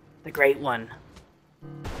 The great one.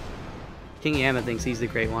 King Yama thinks he's the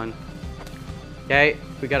great one. Okay,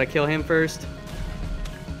 we gotta kill him first.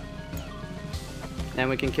 Then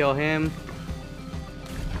we can kill him.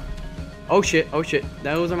 Oh shit, oh shit.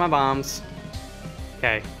 Those are my bombs.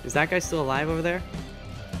 Okay, is that guy still alive over there?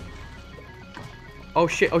 Oh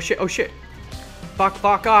shit, oh shit, oh shit.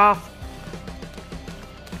 Fuck off.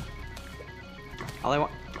 All I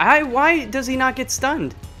want... why does he not get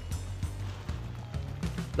stunned?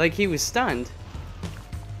 Like he was stunned.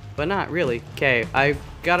 But not really. Okay, I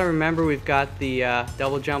gotta remember we've got the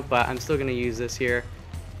double jump, but I'm still gonna use this here.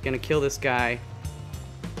 Gonna kill this guy.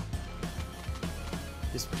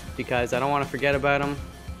 Just because I don't want to forget about him.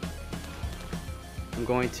 I'm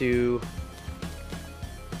going to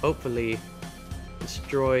hopefully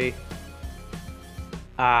destroy.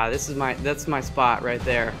 That's my spot right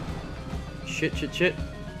there. Shit.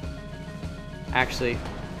 Actually,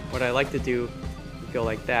 what I like to do is go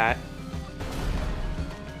like that.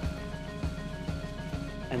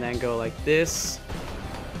 And then go like this.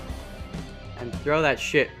 And throw that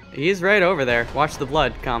shit. He's right over there. Watch the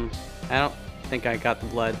blood come. I don't think I got the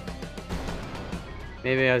blood.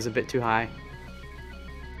 Maybe I was a bit too high.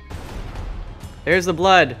 There's the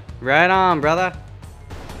blood. Right on, brother.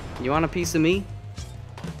 You want a piece of me?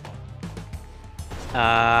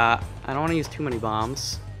 I don't want to use too many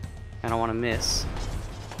bombs. I don't want to miss.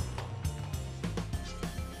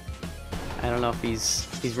 I don't know if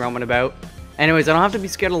he's roaming about. Anyways, I don't have to be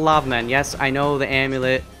scared of lava men. Yes, I know the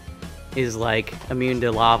amulet is like immune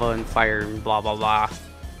to lava and fire and blah blah blah.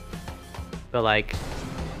 But like,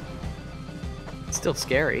 it's still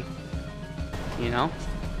scary. You know?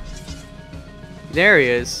 There he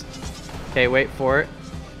is. Okay, wait for it.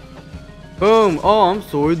 Boom! Oh, I'm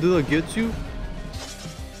sorry, did I get you?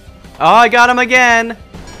 Oh, I got him again!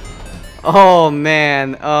 Oh,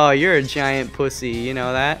 man. Oh, you're a giant pussy. You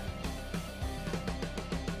know that?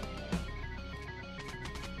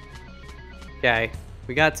 Okay.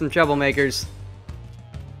 We got some troublemakers.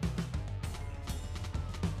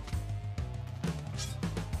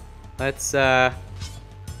 Let's, why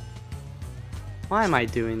am I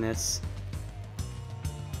doing this?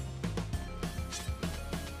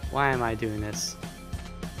 Why am I doing this?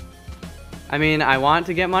 I mean, I want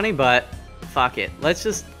to get money, but fuck it. Let's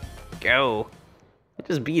just go. I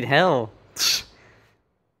just beat hell.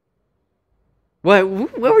 What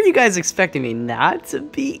were you guys expecting me not to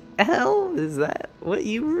beat hell? Is that what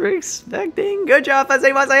you were expecting? Good job, Fuzzy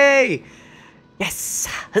Wuzzy! Yes!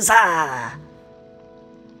 Huzzah!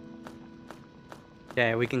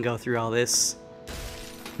 Okay, we can go through all this.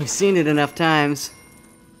 We've seen it enough times.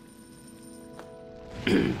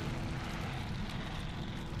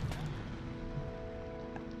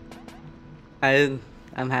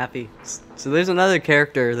 I'm happy. So there's another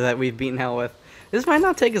character that we've beaten hell with. This might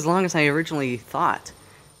not take as long as I originally thought.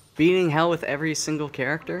 Beating hell with every single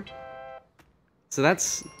character. So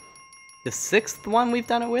that's the 6th one we've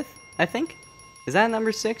done it with, I think. Is that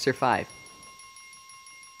number 6 or 5?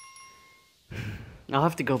 I'll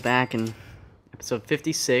have to go back in episode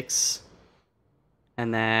 56.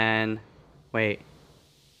 And then, wait.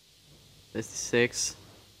 56.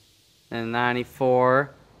 And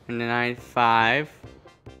 94. And then 95.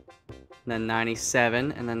 And then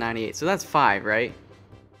 97. And then 98. So that's 5, right?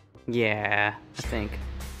 Yeah, I think.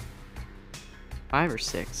 5 or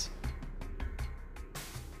 6?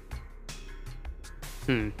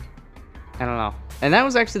 I don't know. And that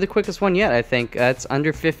was actually the quickest one yet, I think. That's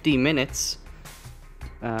under 50 minutes.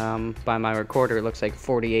 By my recorder, it looks like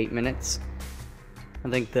 48 minutes. I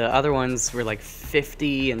think the other ones were like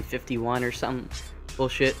 50 and 51 or something.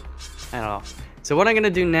 Bullshit. I don't know. So what I'm going to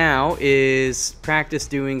do now is practice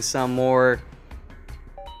doing some more,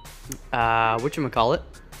 whatchamacallit?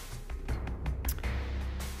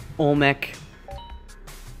 Olmec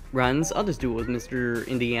runs. I'll just do it with Mr.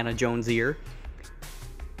 Indiana Jones here.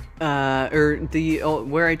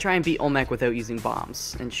 Where I try and beat Olmec without using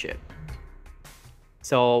bombs and shit.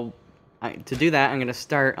 So, to do that, I'm going to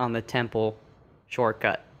start on the temple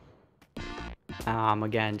shortcut.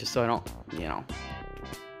 Again, just so I don't, you know,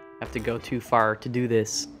 have to go too far to do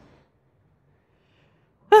this.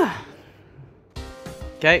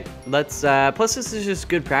 Okay, let's, plus this is just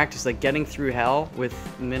good practice, like getting through hell with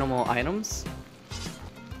minimal items.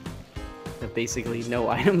 Basically no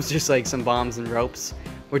items, just like some bombs and ropes.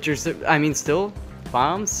 Which are, I mean, still,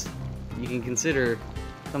 bombs, you can consider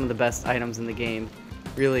some of the best items in the game.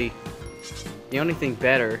 Really, the only thing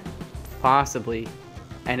better, possibly,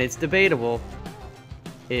 and it's debatable,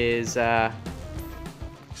 is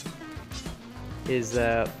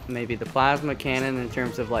maybe the plasma cannon in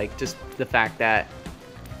terms of, like, just the fact that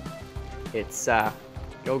it's,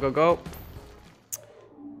 go,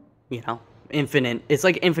 you know, infinite. It's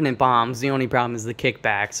like infinite bombs. The only problem is the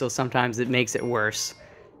kickback, so sometimes it makes it worse.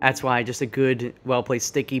 That's why just a good, well-placed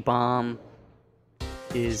sticky bomb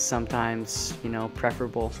is sometimes, you know,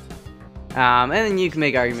 preferable. And then you can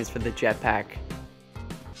make arguments for the jetpack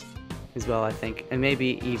as well, I think. And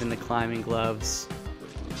maybe even the climbing gloves.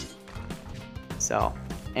 So,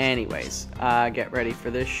 anyways, get ready for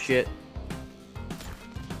this shit.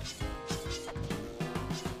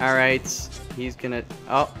 Alright, he's gonna...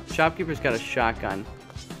 Oh, Shopkeeper's got a shotgun.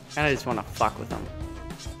 Kinda just wanna fuck with him.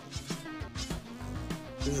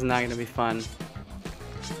 This is not gonna be fun.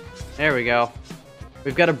 There we go.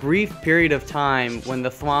 We've got a brief period of time when the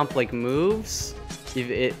thwomp like moves.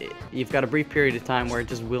 You've got a brief period of time where it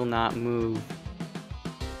just will not move.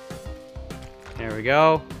 There we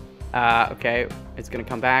go. Okay, it's gonna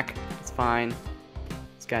come back. It's fine.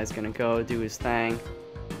 This guy's gonna go do his thing.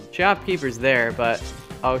 Shopkeeper's there, but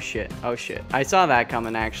oh shit, oh shit. I saw that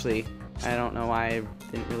coming actually. I don't know why I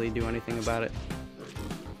didn't really do anything about it.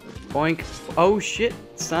 Boink. Oh shit,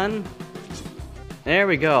 son. There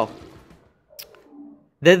we go.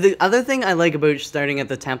 The other thing I like about starting at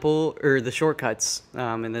the temple, or the shortcuts,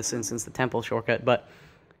 in this instance the temple shortcut, but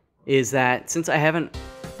is that since I haven't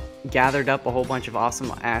gathered up a whole bunch of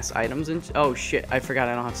awesome ass items and oh shit, I forgot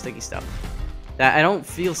I don't have sticky stuff. That I don't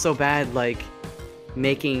feel so bad like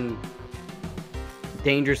making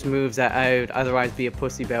dangerous moves that I would otherwise be a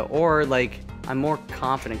pussy about, or like I'm more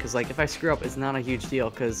confident because like if I screw up it's not a huge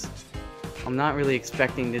deal because I'm not really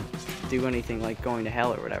expecting to do anything like going to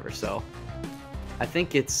hell or whatever, so I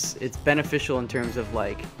think it's beneficial in terms of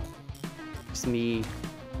like just me,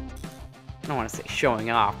 I don't want to say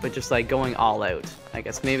showing off, but just like going all out. I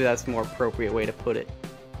guess maybe that's the more appropriate way to put it.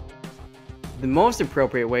 The most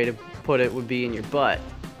appropriate way to put it would be in your butt.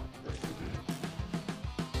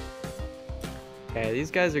 Okay,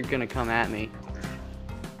 these guys are gonna come at me.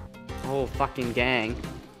 The whole fucking gang.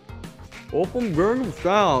 Open burn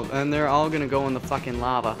style, and they're all gonna go in the fucking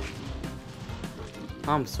lava.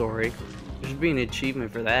 I'm sorry. There should be an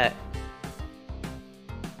achievement for that.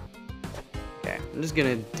 Okay, I'm just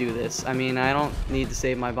gonna do this. I mean, I don't need to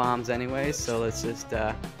save my bombs anyway, so let's just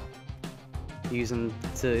use them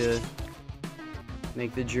to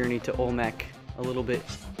make the journey to Olmec a little bit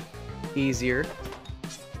easier.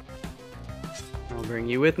 I'll bring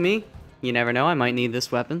you with me. You never know, I might need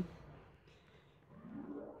this weapon.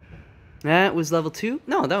 That was level 2?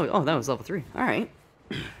 No, that was level 3. Alright.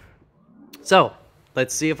 So,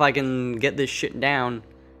 let's see if I can get this shit down.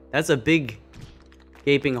 That's a big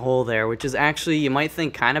gaping hole there, which is actually, you might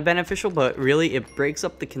think, kind of beneficial, but really it breaks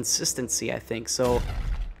up the consistency, I think. So,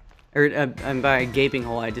 and by gaping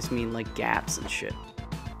hole, I just mean like gaps and shit.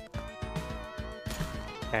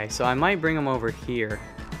 Okay, so I might bring them over here.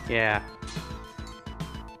 Yeah.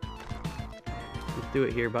 Let's do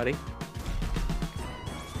it here, buddy.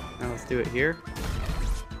 Now let's do it here.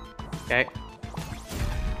 Okay.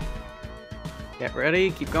 Get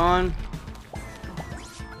ready, keep going.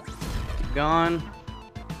 Keep going.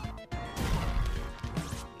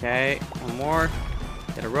 Okay, one more.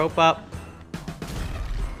 Get a rope up.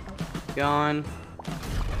 Keep going.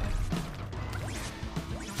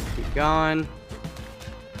 Keep going.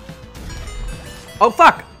 Oh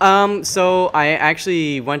fuck! So I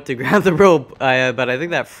actually went to grab the rope, but I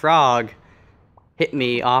think that frog hit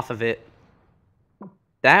me off of it.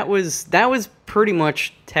 That was pretty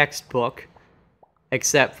much textbook.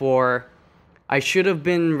 Except for, I should have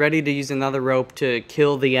been ready to use another rope to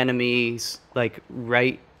kill the enemies, like,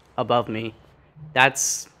 right above me.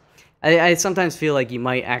 That's... I sometimes feel like you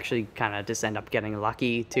might actually kind of just end up getting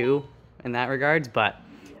lucky, too, in that regards, but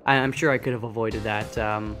I'm sure I could have avoided that.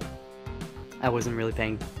 I wasn't really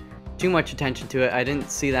paying too much attention to it. I didn't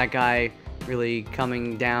see that guy really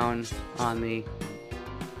coming down on me,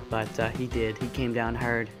 but he did. He came down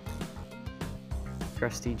hard.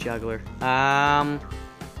 Trusty juggler. I'm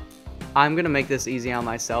gonna make this easy on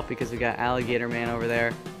myself because we got Alligator Man over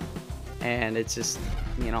there, and it's just,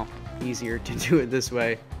 you know, easier to do it this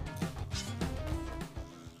way.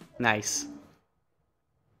 Nice.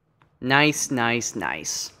 Nice, nice,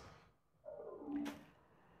 nice.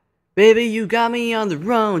 Baby, you got me on the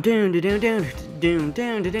run. Doon, doon, doon, doon,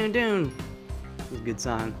 doon, doon, doon. This is a good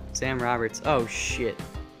song. Sam Roberts. Oh shit.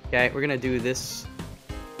 Okay, we're gonna do this.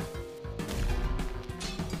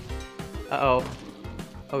 Uh-oh.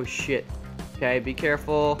 Oh shit. Okay, be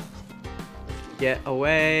careful. Get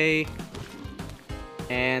away.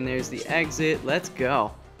 And there's the exit. Let's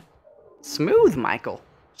go. Smooth, Michael.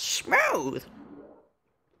 Smooth.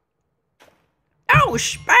 Oh,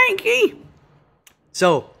 Spanky!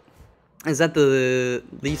 So, is that the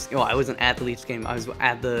Leafs? Oh, I wasn't at the Leafs game. I was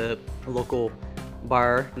at the local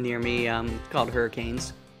bar near me called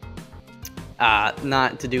Hurricanes.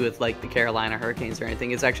 Not to do with like the Carolina Hurricanes or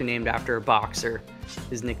anything. It's actually named after a boxer.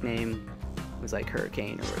 His nickname was like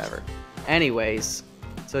Hurricane or whatever. Anyways,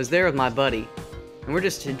 so I was there with my buddy, and we're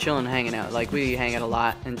just chilling, hanging out. Like, we hang out a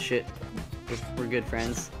lot and shit. We're good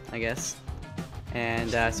friends, I guess.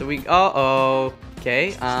 And so we.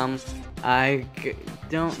 Okay. I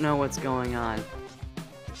don't know what's going on.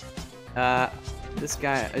 This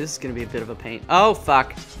guy. This is gonna be a bit of a pain. Oh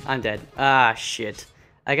fuck! I'm dead. Ah shit.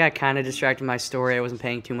 I got kind of distracted by my story. I wasn't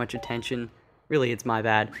paying too much attention. Really, it's my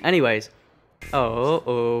bad. Anyways.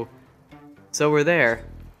 Oh. So we're there.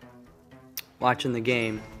 Watching the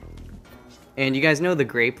game. And you guys know the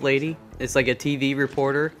grape lady? It's like a TV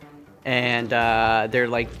reporter. And they're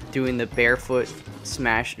like doing the barefoot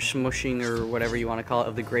smushing or whatever you want to call it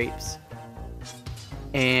of the grapes.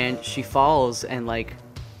 And she falls and like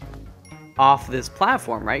off this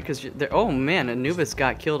platform, right? Because oh man, Anubis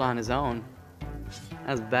got killed on his own.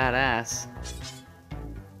 That's badass.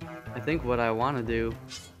 I think what I want to do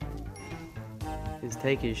is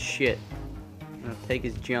take his shit. I'm gonna take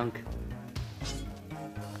his junk.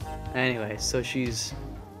 Anyway, so she's...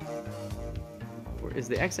 Is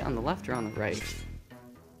the exit on the left or on the right?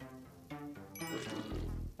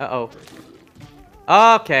 Uh-oh.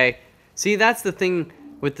 Okay. See, that's the thing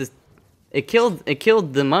with this. It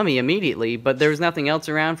killed the mummy immediately, but there was nothing else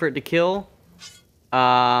around for it to kill.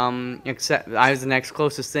 Except I was the next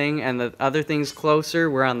closest thing, and the other things closer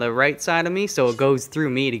were on the right side of me, so it goes through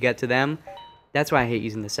me to get to them. That's why I hate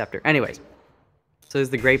using the scepter. Anyways. So there's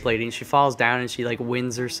the grape lady, and she falls down, and she, like,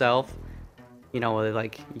 winds herself. You know,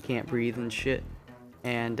 like, you can't breathe and shit.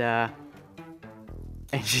 And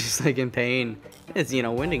she's, like, in pain. It's, you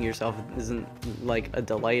know, winding yourself isn't, like, a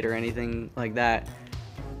delight or anything like that.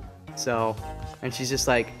 So, and she's just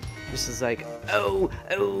like, oh.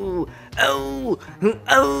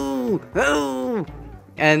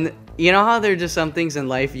 And you know how there are just some things in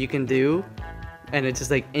life you can do, and it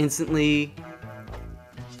just, like, instantly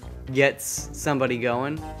gets somebody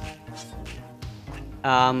going,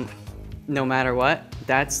 no matter what.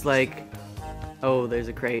 That's like, oh, there's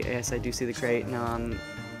a crate. Yes, I do see the crate. No, I'm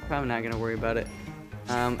probably not gonna worry about it.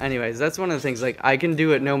 Anyways, that's one of the things, like, I can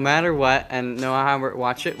do it no matter what, and know how we're...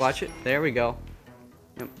 Watch it. There we go.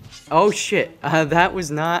 Yep. Oh shit, that was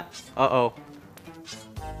not... Uh-oh.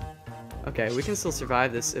 Okay, we can still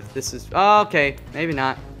survive this if this is... Oh, okay, maybe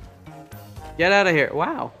not. Get out of here.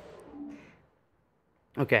 Wow.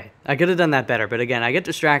 Okay, I could have done that better, but again, I get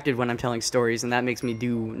distracted when I'm telling stories, and that makes me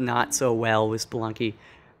do not so well with Spelunky.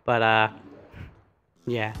 But,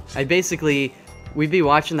 yeah. We'd be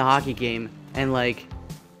watching the hockey game, and, like,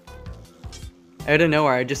 out of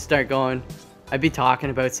nowhere, I'd just start going, I'd be talking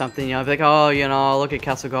about something, you know, I'd be like, oh, you know, look at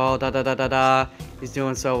Kesselgall, da-da-da-da-da, he's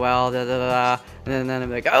doing so well, da-da-da-da, and then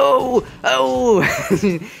I'm like, oh,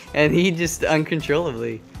 and he just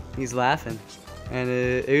uncontrollably, he's laughing, and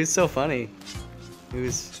it was so funny. It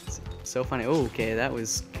was so funny. Oh, okay, that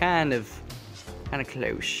was kind of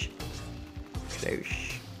close.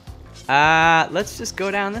 Let's just go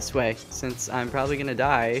down this way, since I'm probably gonna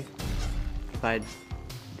die if I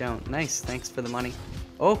don't. Nice, thanks for the money.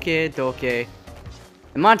 Okay.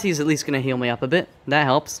 And Monty's at least gonna heal me up a bit. That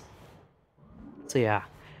helps. So yeah.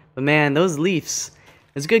 But man, those Leafs,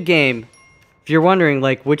 it's a good game. If you're wondering,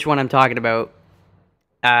 like, which one I'm talking about,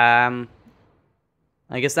 I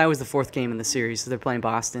guess that was the 4th game in the series. So they're playing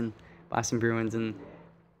Boston Bruins, and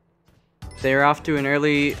they're off to an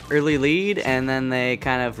early lead, and then they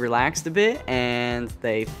kind of relaxed a bit, and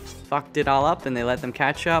they fucked it all up, and they let them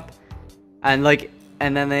catch up, and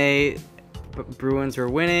then Bruins were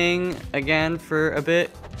winning again for a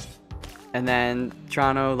bit, and then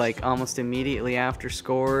Toronto, like, almost immediately after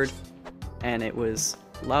scored, and it was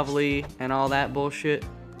lovely and all that bullshit,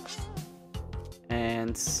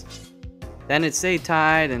 and then it stayed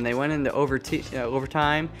tied, and they went into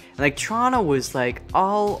overtime. And, like, Toronto was, like,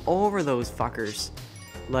 all over those fuckers.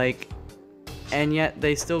 Like, and yet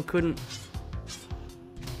they still couldn't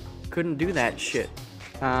do that shit.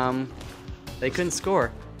 They couldn't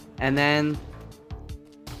score. And then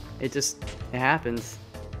it happened.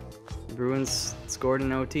 The Bruins scored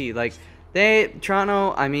in OT. Like,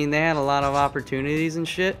 Toronto, I mean, they had a lot of opportunities and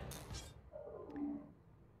shit,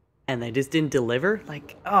 and they just didn't deliver.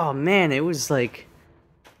 Like, oh man, it was like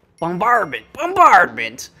bombardment.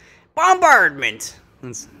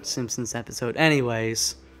 That's Simpsons episode.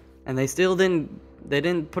 Anyways, and they still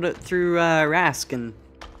didn't put it through Rask, and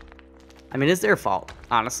I mean, it's their fault,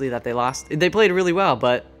 honestly, that they lost. They played really well,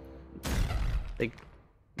 but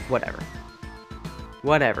whatever.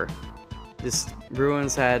 This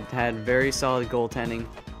Bruins had very solid goaltending.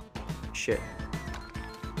 Shit.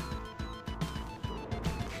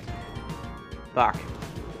 Fuck.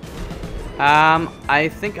 I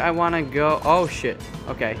think I want to go... Oh, shit.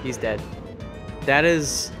 Okay, he's dead. That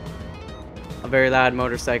is a very loud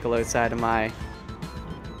motorcycle outside of my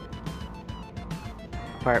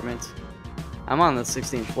apartment. I'm on the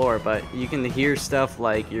 16th floor, but you can hear stuff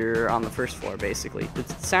like you're on the 1st floor, basically. The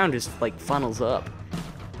sound just, like, funnels up.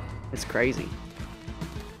 It's crazy.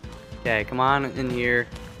 Okay, come on in here,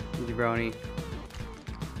 jabroni.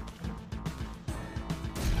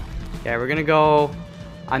 Okay, we're gonna go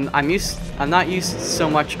I'm not used so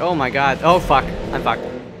much. Oh my god. Oh fuck. I'm fucked.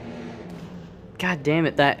 God damn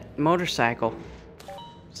it, that motorcycle.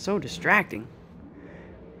 So distracting.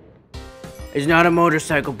 It's not a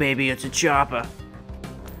motorcycle, baby, it's a chopper.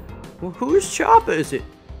 Well, whose chopper is it?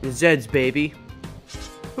 Zed's, baby.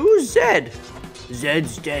 Who's Zed?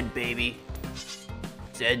 Zed's dead, baby.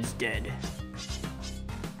 Zed's dead.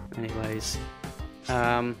 Anyways.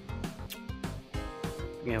 Yeah,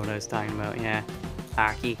 what I was talking about, yeah.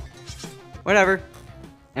 Hockey. Whatever.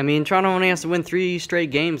 I mean, Toronto only has to win 3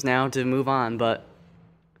 straight games now to move on, but...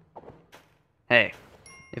 Hey.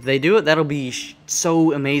 If they do it, that'll be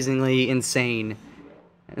so amazingly insane.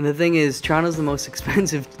 And the thing is, Toronto's the most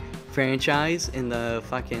expensive franchise in the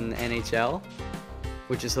fucking NHL.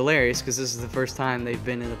 Which is hilarious, because this is the first time they've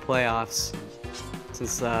been in the playoffs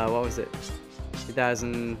since, what was it?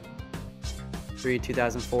 2003,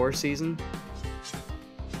 2004 season.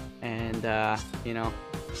 And, you know,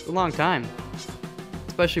 it's a long time.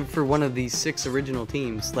 Especially for one of these 6 original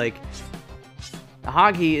teams. Like,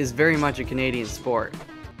 hockey is very much a Canadian sport.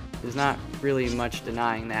 There's not really much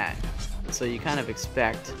denying that. So you kind of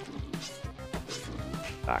expect...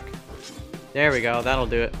 Fuck. There we go, that'll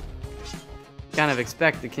do it. Kind of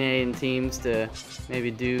expect the Canadian teams to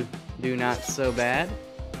maybe do not so bad.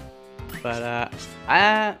 But,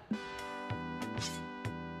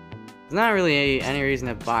 there's not really any reason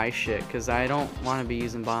to buy shit, because I don't want to be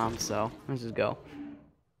using bombs, so let's just go.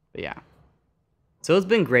 But yeah. So it's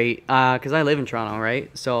been great, because I live in Toronto,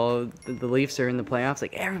 right? So the Leafs are in the playoffs.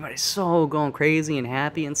 Like, everybody's so going crazy and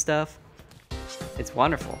happy and stuff. It's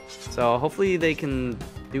wonderful. So hopefully they can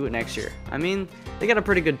do it next year. I mean, they got a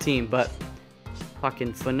pretty good team, but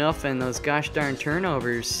fucking Phaneuf and those gosh darn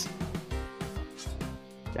turnovers.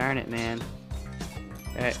 Darn it, man.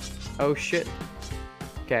 Okay. Oh, shit.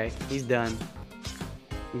 Okay, he's done.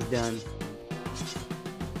 He's done.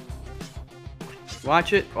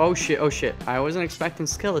 Watch it. Oh shit, oh shit. I wasn't expecting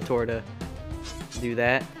Skeletor to do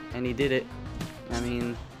that, and he did it. I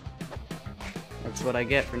mean, that's what I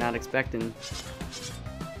get for not expecting.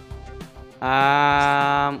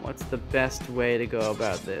 What's the best way to go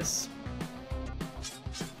about this?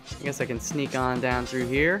 I guess I can sneak on down through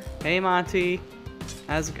here. Hey, Monty.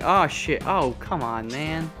 Oh shit. Oh, come on,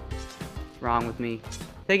 man. What's wrong with me?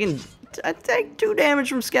 I take 2 damage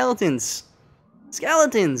from skeletons.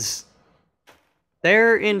 Skeletons!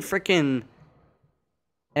 They're in frickin'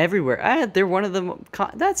 everywhere. They're one of the...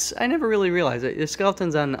 I never really realized it. There's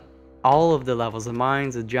skeletons on all of the levels. The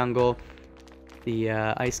mines, the jungle, the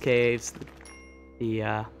ice caves,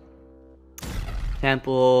 the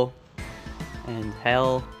temple, and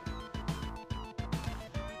hell.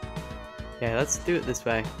 Okay, let's do it this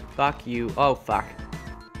way. Fuck you. Oh, fuck.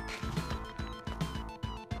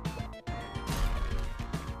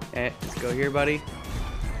 Okay, let's go here, buddy.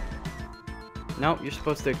 Nope, you're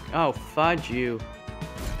supposed to... Oh, fudge you.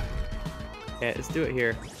 Okay, let's do it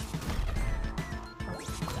here.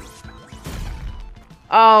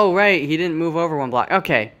 Oh, right, he didn't move over 1 block.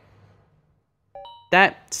 Okay.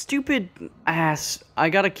 That stupid ass. I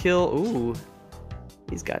gotta kill... Ooh.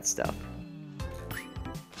 He's got stuff.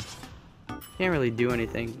 Can't really do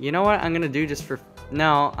anything. You know what I'm gonna do just for...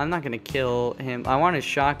 No, I'm not gonna kill him. I want his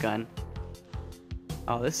shotgun.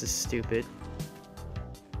 Oh, this is stupid.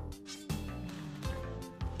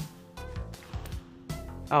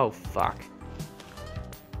 Oh, fuck.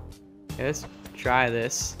 Okay, let's try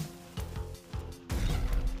this.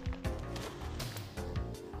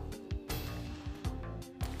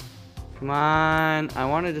 Come on. I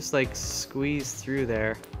want to just, like, squeeze through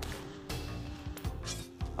there.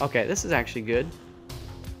 Okay, this is actually good.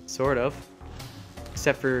 Sort of.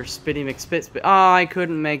 Except for Spitty McSpit. Oh, I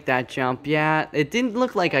couldn't make that jump. Yeah, it didn't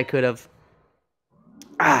look like I could have.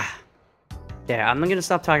 Ah. Yeah, I'm not gonna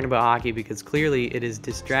stop talking about hockey because clearly it is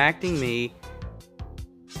distracting me.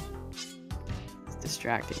 It's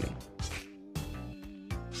distracting me.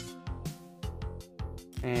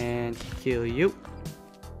 And kill you.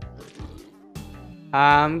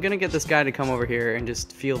 I'm gonna get this guy to come over here and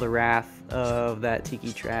just feel the wrath of that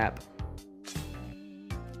tiki trap.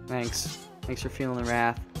 Thanks. Thanks for feeling the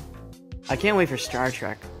wrath. I can't wait for Star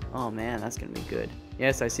Trek. Oh man, that's gonna be good.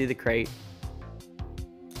 Yes, I see the crate.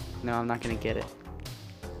 No, I'm not gonna get it.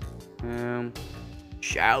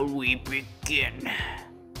 Shall we begin?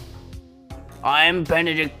 I'm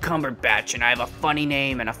Benedict Cumberbatch, and I have a funny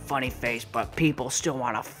name and a funny face, but people still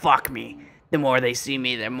want to fuck me. The more they see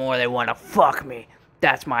me, the more they want to fuck me.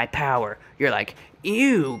 That's my power. You're like,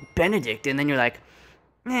 ew, Benedict, and then you're like,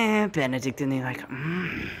 Benedict, and then you're like,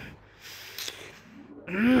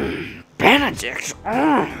 Benedict.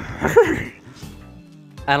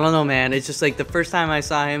 I don't know, man. It's just like the first time I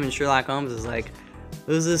saw him in Sherlock Holmes, is like,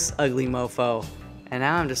 who's this ugly mofo? And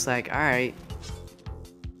now I'm just like, all right,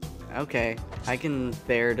 okay, I can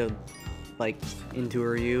bear to like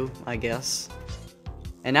endure you, I guess.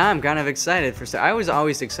 And now I'm kind of excited for I was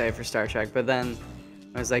always excited for Star Trek, but then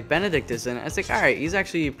I was like, Benedict is in it. I was like, all right, he's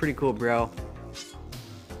actually pretty cool, bro.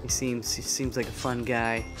 He seems like a fun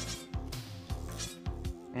guy.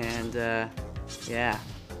 And yeah.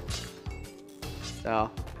 So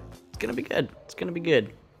it's gonna be good. It's gonna be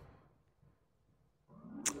good.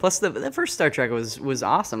 Plus the first Star Trek was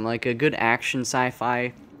awesome, like a good action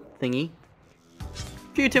sci-fi thingy.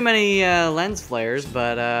 A few too many lens flares,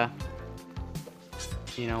 but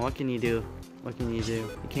you know, what can you do? What can you do?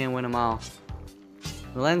 You can't win them all.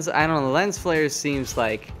 The lens, I don't know, the lens flares seems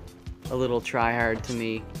like a little try hard to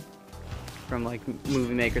me from like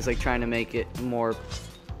movie makers, like trying to make it more,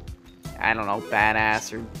 I don't know,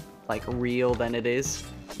 badass or like real than it is.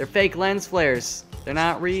 They're fake lens flares. They're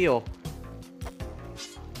not real.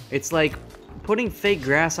 It's like putting fake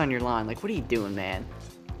grass on your lawn. Like, what are you doing, man?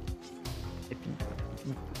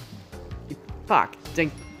 Fuck.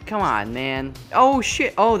 Come on, man. Oh,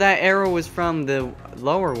 shit. Oh, that arrow was from the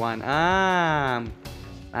lower one. My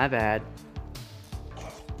bad.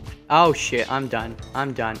 Oh, shit. I'm done.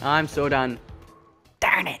 I'm done. I'm so done.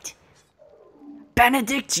 Darn it.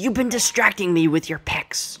 Benedict, you've been distracting me with your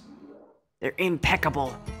pecs. They're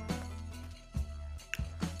impeccable.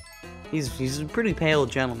 He's a pretty pale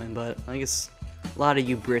gentleman, but I guess a lot of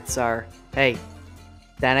you Brits are. Hey,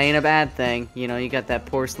 that ain't a bad thing. You know, you got that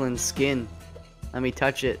porcelain skin. Let me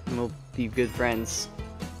touch it, and we'll be good friends.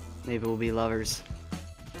 Maybe we'll be lovers.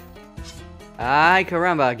 Ay,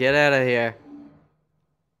 caramba, get out of here.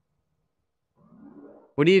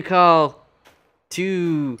 What do you call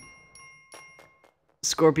two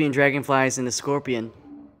scorpion dragonflies and a scorpion?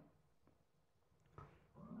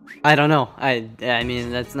 I don't know. I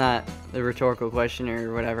mean, that's not a rhetorical question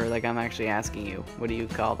or whatever. Like, I'm actually asking you. What do you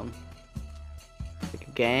call them? Like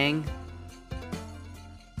a gang?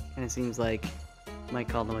 Kind of seems like you might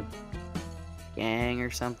call them a gang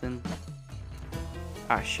or something.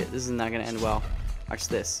 Ah, shit. This is not going to end well. Watch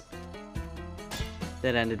this.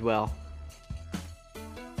 That ended well.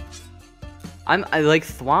 I like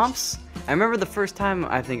thwomps. I remember the first time,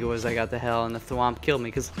 I think it was, I got the hell and the thwomp killed me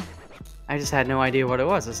because I just had no idea what it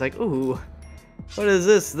was. It's like, ooh, what is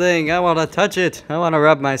this thing? I want to touch it. I want to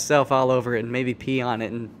rub myself all over it and maybe pee on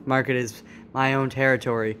it and mark it as my own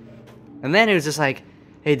territory. And then it was just like,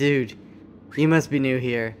 hey, dude, you must be new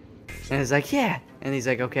here. And it's like, yeah. And he's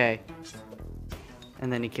like, okay. And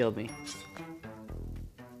then he killed me.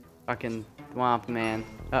 Fucking thwomp, man.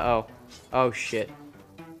 Uh-oh. Oh, shit.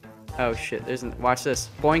 Oh, shit. Watch this.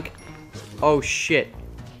 Boink. Oh, shit.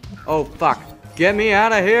 Oh, fuck. Get me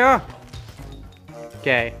out of here!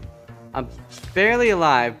 Okay. I'm barely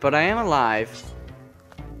alive, but I am alive.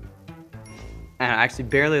 Actually,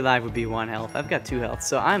 barely alive would be 1 health. I've got 2 health,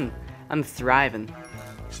 so I'm thriving.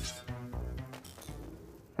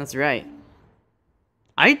 That's right.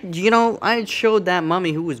 I showed that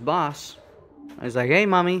mummy who was boss. I was like, hey,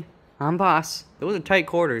 mummy, I'm boss. Those are tight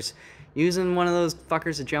quarters. Using one of those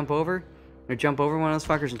fuckers to jump over, or jump over one of those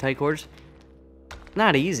fuckers in tight quarters,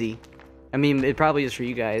 not easy. I mean, it probably is for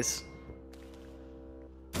you guys.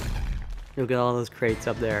 Look at all those crates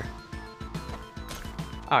up there.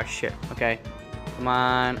 Oh, shit. Okay. Come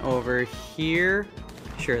on over here.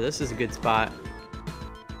 Sure, this is a good spot.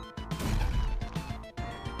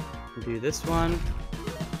 Do this one.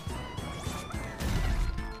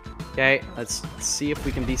 Okay, let's see if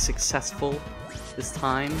we can be successful this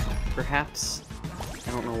time, perhaps.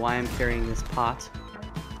 I don't know why I'm carrying this pot.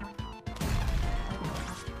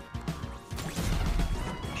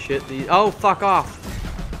 Shit, oh, fuck off!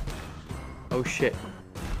 Oh, shit.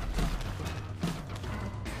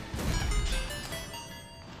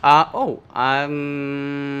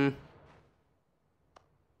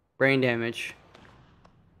 Brain damage.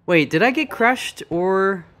 Wait, did I get crushed,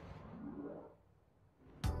 or...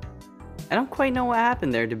 I don't quite know what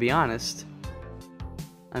happened there, to be honest.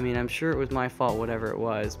 I mean, I'm sure it was my fault, whatever it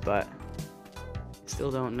was, but... I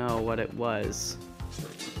still don't know what it was.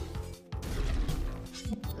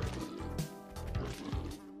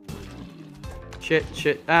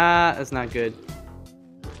 Shit. Ah, that's not good.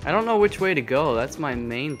 I don't know which way to go. That's my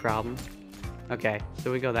main problem. Okay,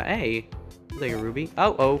 so we go that. Hey, like a ruby.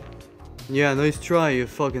 Oh. Yeah, nice try, you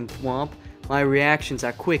fucking thwomp. My reactions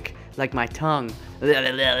are quick, like my tongue.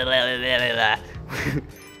 Kind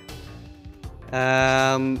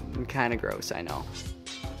of gross, I know.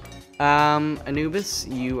 Anubis,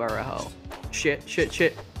 you are a hoe. Shit.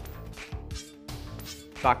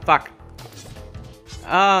 Fuck.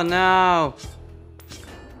 Oh, no.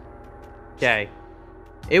 Okay.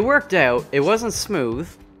 It worked out. It wasn't smooth.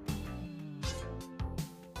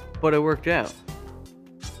 But it worked out.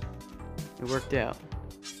 It worked out.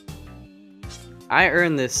 I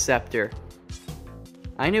earned this scepter.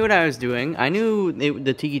 I knew what I was doing. I knew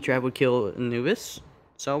the Tiki Tribe would kill Anubis.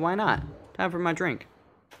 So why not? Time for my drink.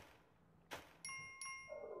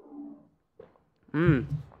 Mmm.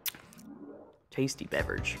 Tasty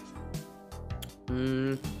beverage.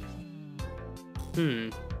 Mmm.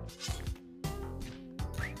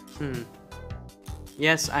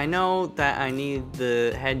 Yes, I know that I need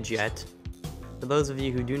the head jet. For those of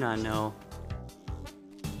you who do not know,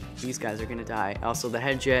 these guys are gonna die. Also, the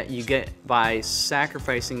head jet you get by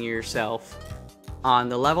sacrificing yourself on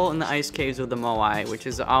the level in the ice caves with the Moai, which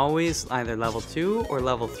is always either level 2 or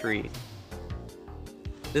level 3.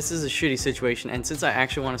 This is a shitty situation, and since I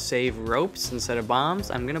actually want to save ropes instead of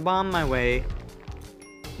bombs, I'm gonna bomb my way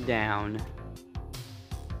down.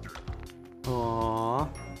 Aww.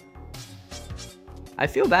 I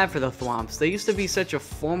feel bad for the Thwomps. They used to be such a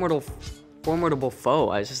formidable foe.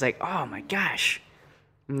 I was just like, oh my gosh.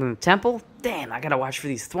 I'm in the temple? Damn, I gotta watch for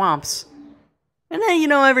these Thwomps. And then, you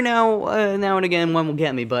know, every now and again, one will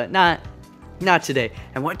get me, but not today.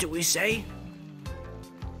 And what do we say?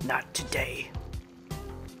 Not today.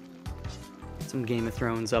 Some Game of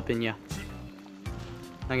Thrones up in ya.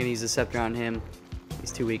 I'm gonna use the scepter on him.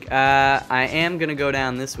 He's too weak. I am gonna go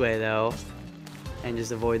down this way though, and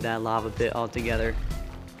just avoid that lava pit altogether.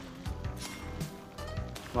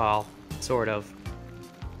 Well, sort of.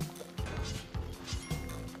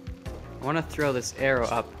 I want to throw this arrow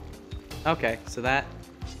up. Okay, so that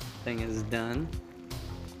thing is done.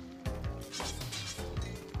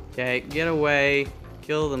 Okay, get away.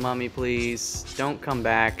 Kill the mummy, please. Don't come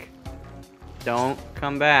back. Don't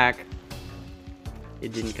come back.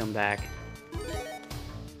 It didn't come back.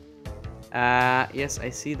 Yes, I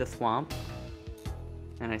see the Thwomp.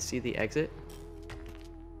 And I see the exit.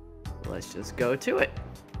 Let's just go to it.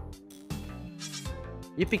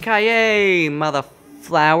 Yippee-ki-yay, mother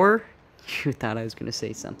flower. You thought I was gonna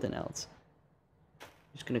say something else.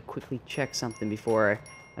 Just gonna quickly check something before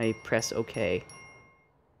I press OK.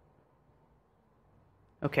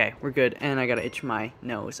 Okay, we're good. And I gotta itch my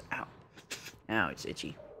nose. Ow. Ow, it's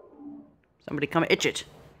itchy. Somebody come itch it.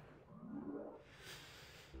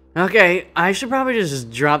 Okay, I should probably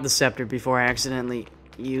just drop the scepter before I accidentally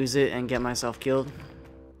use it and get myself killed.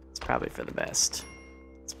 It's probably for the best.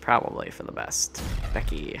 It's probably for the best.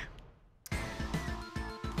 Becky.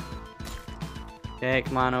 Okay,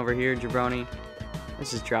 come on over here, jabroni.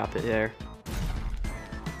 Let's just drop it there.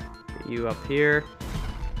 Get you up here.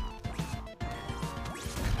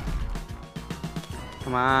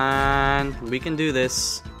 Come on, we can do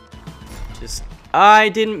this. Just, I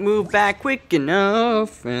didn't move back quick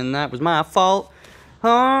enough, and that was my fault.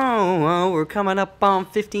 Oh, we're coming up on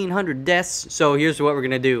 1,500 deaths. So here's what we're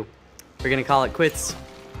gonna do. We're gonna call it quits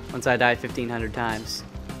once I die 1,500 times.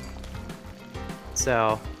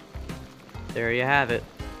 So, there you have it.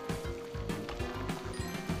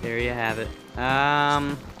 There you have it.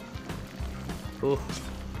 Ooh,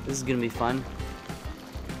 this is gonna be fun.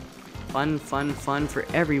 Fun for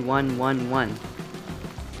everyone. 1-1.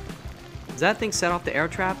 Does that thing set off the air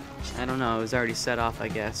trap? I don't know. It was already set off, I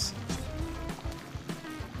guess.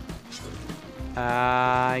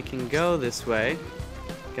 I can go this way.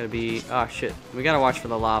 Gotta be... Oh, shit. We gotta watch for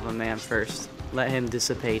the lava man first. Let him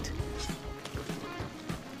dissipate.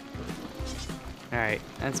 Alright,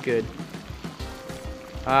 that's good.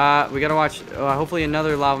 We gotta watch... hopefully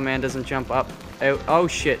another lava man doesn't jump up. Oh,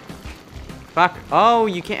 shit. Fuck. Oh,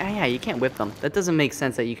 you can't... Yeah, you can't whip them. That doesn't make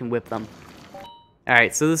sense that you can whip them.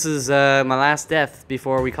 Alright, so this is my last death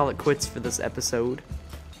before we call it quits for this episode.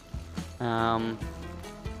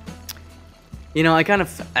 You know, I kind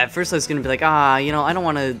of... At first I was gonna be like, you know, I don't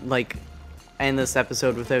want to, like, end this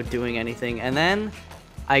episode without doing anything. And then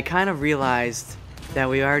I kind of realized that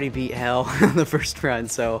we already beat hell on the first run,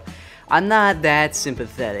 so I'm not that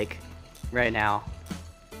sympathetic right now.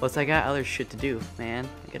 Plus, I got other shit to do, man.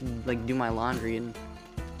 I gotta, like, do my laundry and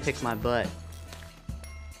pick my butt.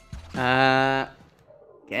 Yeah,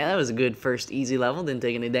 that was a good first easy level. Didn't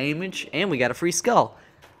take any damage, and we got a free skull.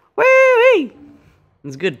 Woo-wee!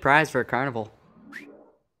 It's a good prize for a carnival.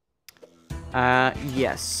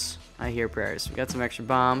 Yes. I hear prayers. We got some extra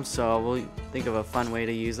bombs, so we'll think of a fun way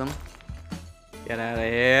to use them. Get out of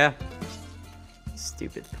here.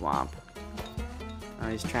 Stupid thwomp. Oh,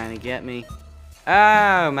 he's trying to get me.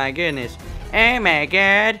 Oh, my goodness. Oh, my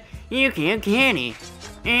God. You killed Kenny.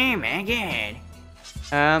 Oh, my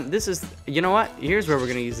God. This is... You know what? Here's where we're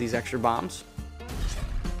going to use these extra bombs.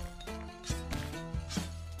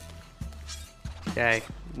 Okay,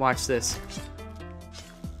 watch this.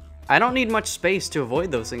 I don't need much space to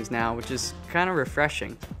avoid those things now, which is kind of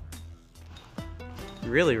refreshing.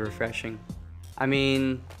 Really refreshing. I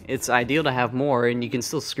mean, it's ideal to have more, and you can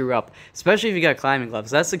still screw up. Especially if you got climbing gloves.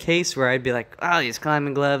 That's the case where I'd be like, oh, these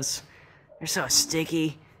climbing gloves, they're so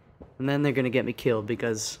sticky. And then they're going to get me killed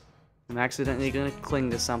because I'm accidentally going to cling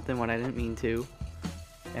to something when I didn't mean to.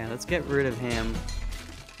 Yeah, let's get rid of him.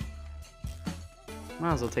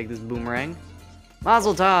 Might as well take this boomerang.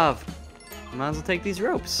 Mazel tov! Might as well take these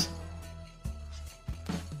ropes.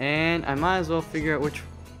 And I might as well figure out which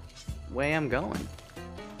way I'm going.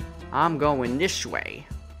 I'm going this way.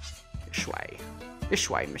 This way. This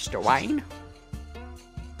way, Mr. Wayne.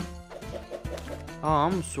 Oh,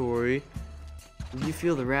 I'm sorry. Did you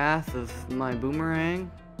feel the wrath of my boomerang?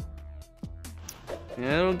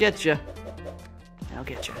 It'll get you. It'll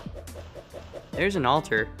get you. There's an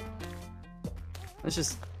altar. Let's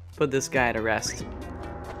just put this guy to rest.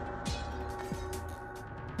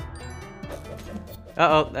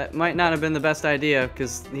 Uh-oh, that might not have been the best idea,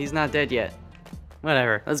 because he's not dead yet.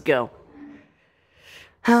 Whatever, let's go.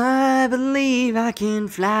 I believe I can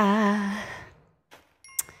fly.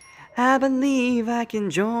 I believe I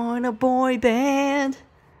can join a boy band.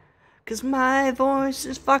 'Cause my voice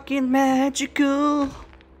is fucking magical.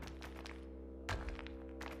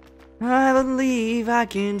 I believe I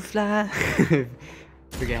can fly.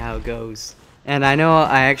 Forget how it goes. And I know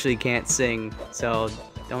I actually can't sing, so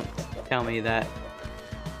don't tell me that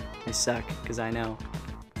I suck, because I know.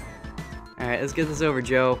 Alright, let's get this over,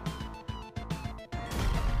 Joe.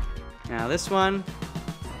 Now this one.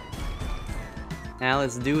 Now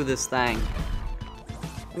let's do this thing.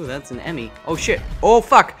 Ooh, that's an Emmy. Oh shit. Oh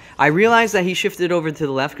fuck. I realized that he shifted over to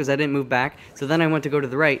the left because I didn't move back. So then I went to go to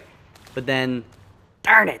the right. But then,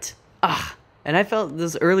 darn it. Ah. And I felt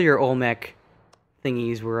those earlier Olmec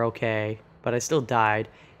thingies were okay. But I still died.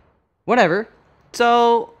 Whatever.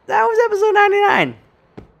 So that was episode 99.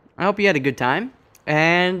 I hope you had a good time.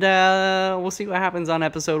 And we'll see what happens on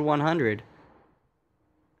episode 100.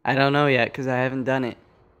 I don't know yet because I haven't done it.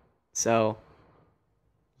 So,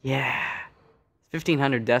 yeah.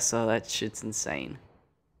 1,500 deaths, though. That shit's insane.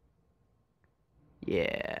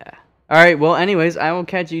 Yeah. Alright, well, anyways, I will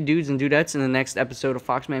catch you dudes and dudettes in the next episode of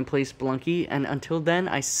Foxman Plays Spelunky. And until then,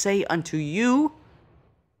 I say unto you,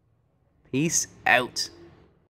 peace out.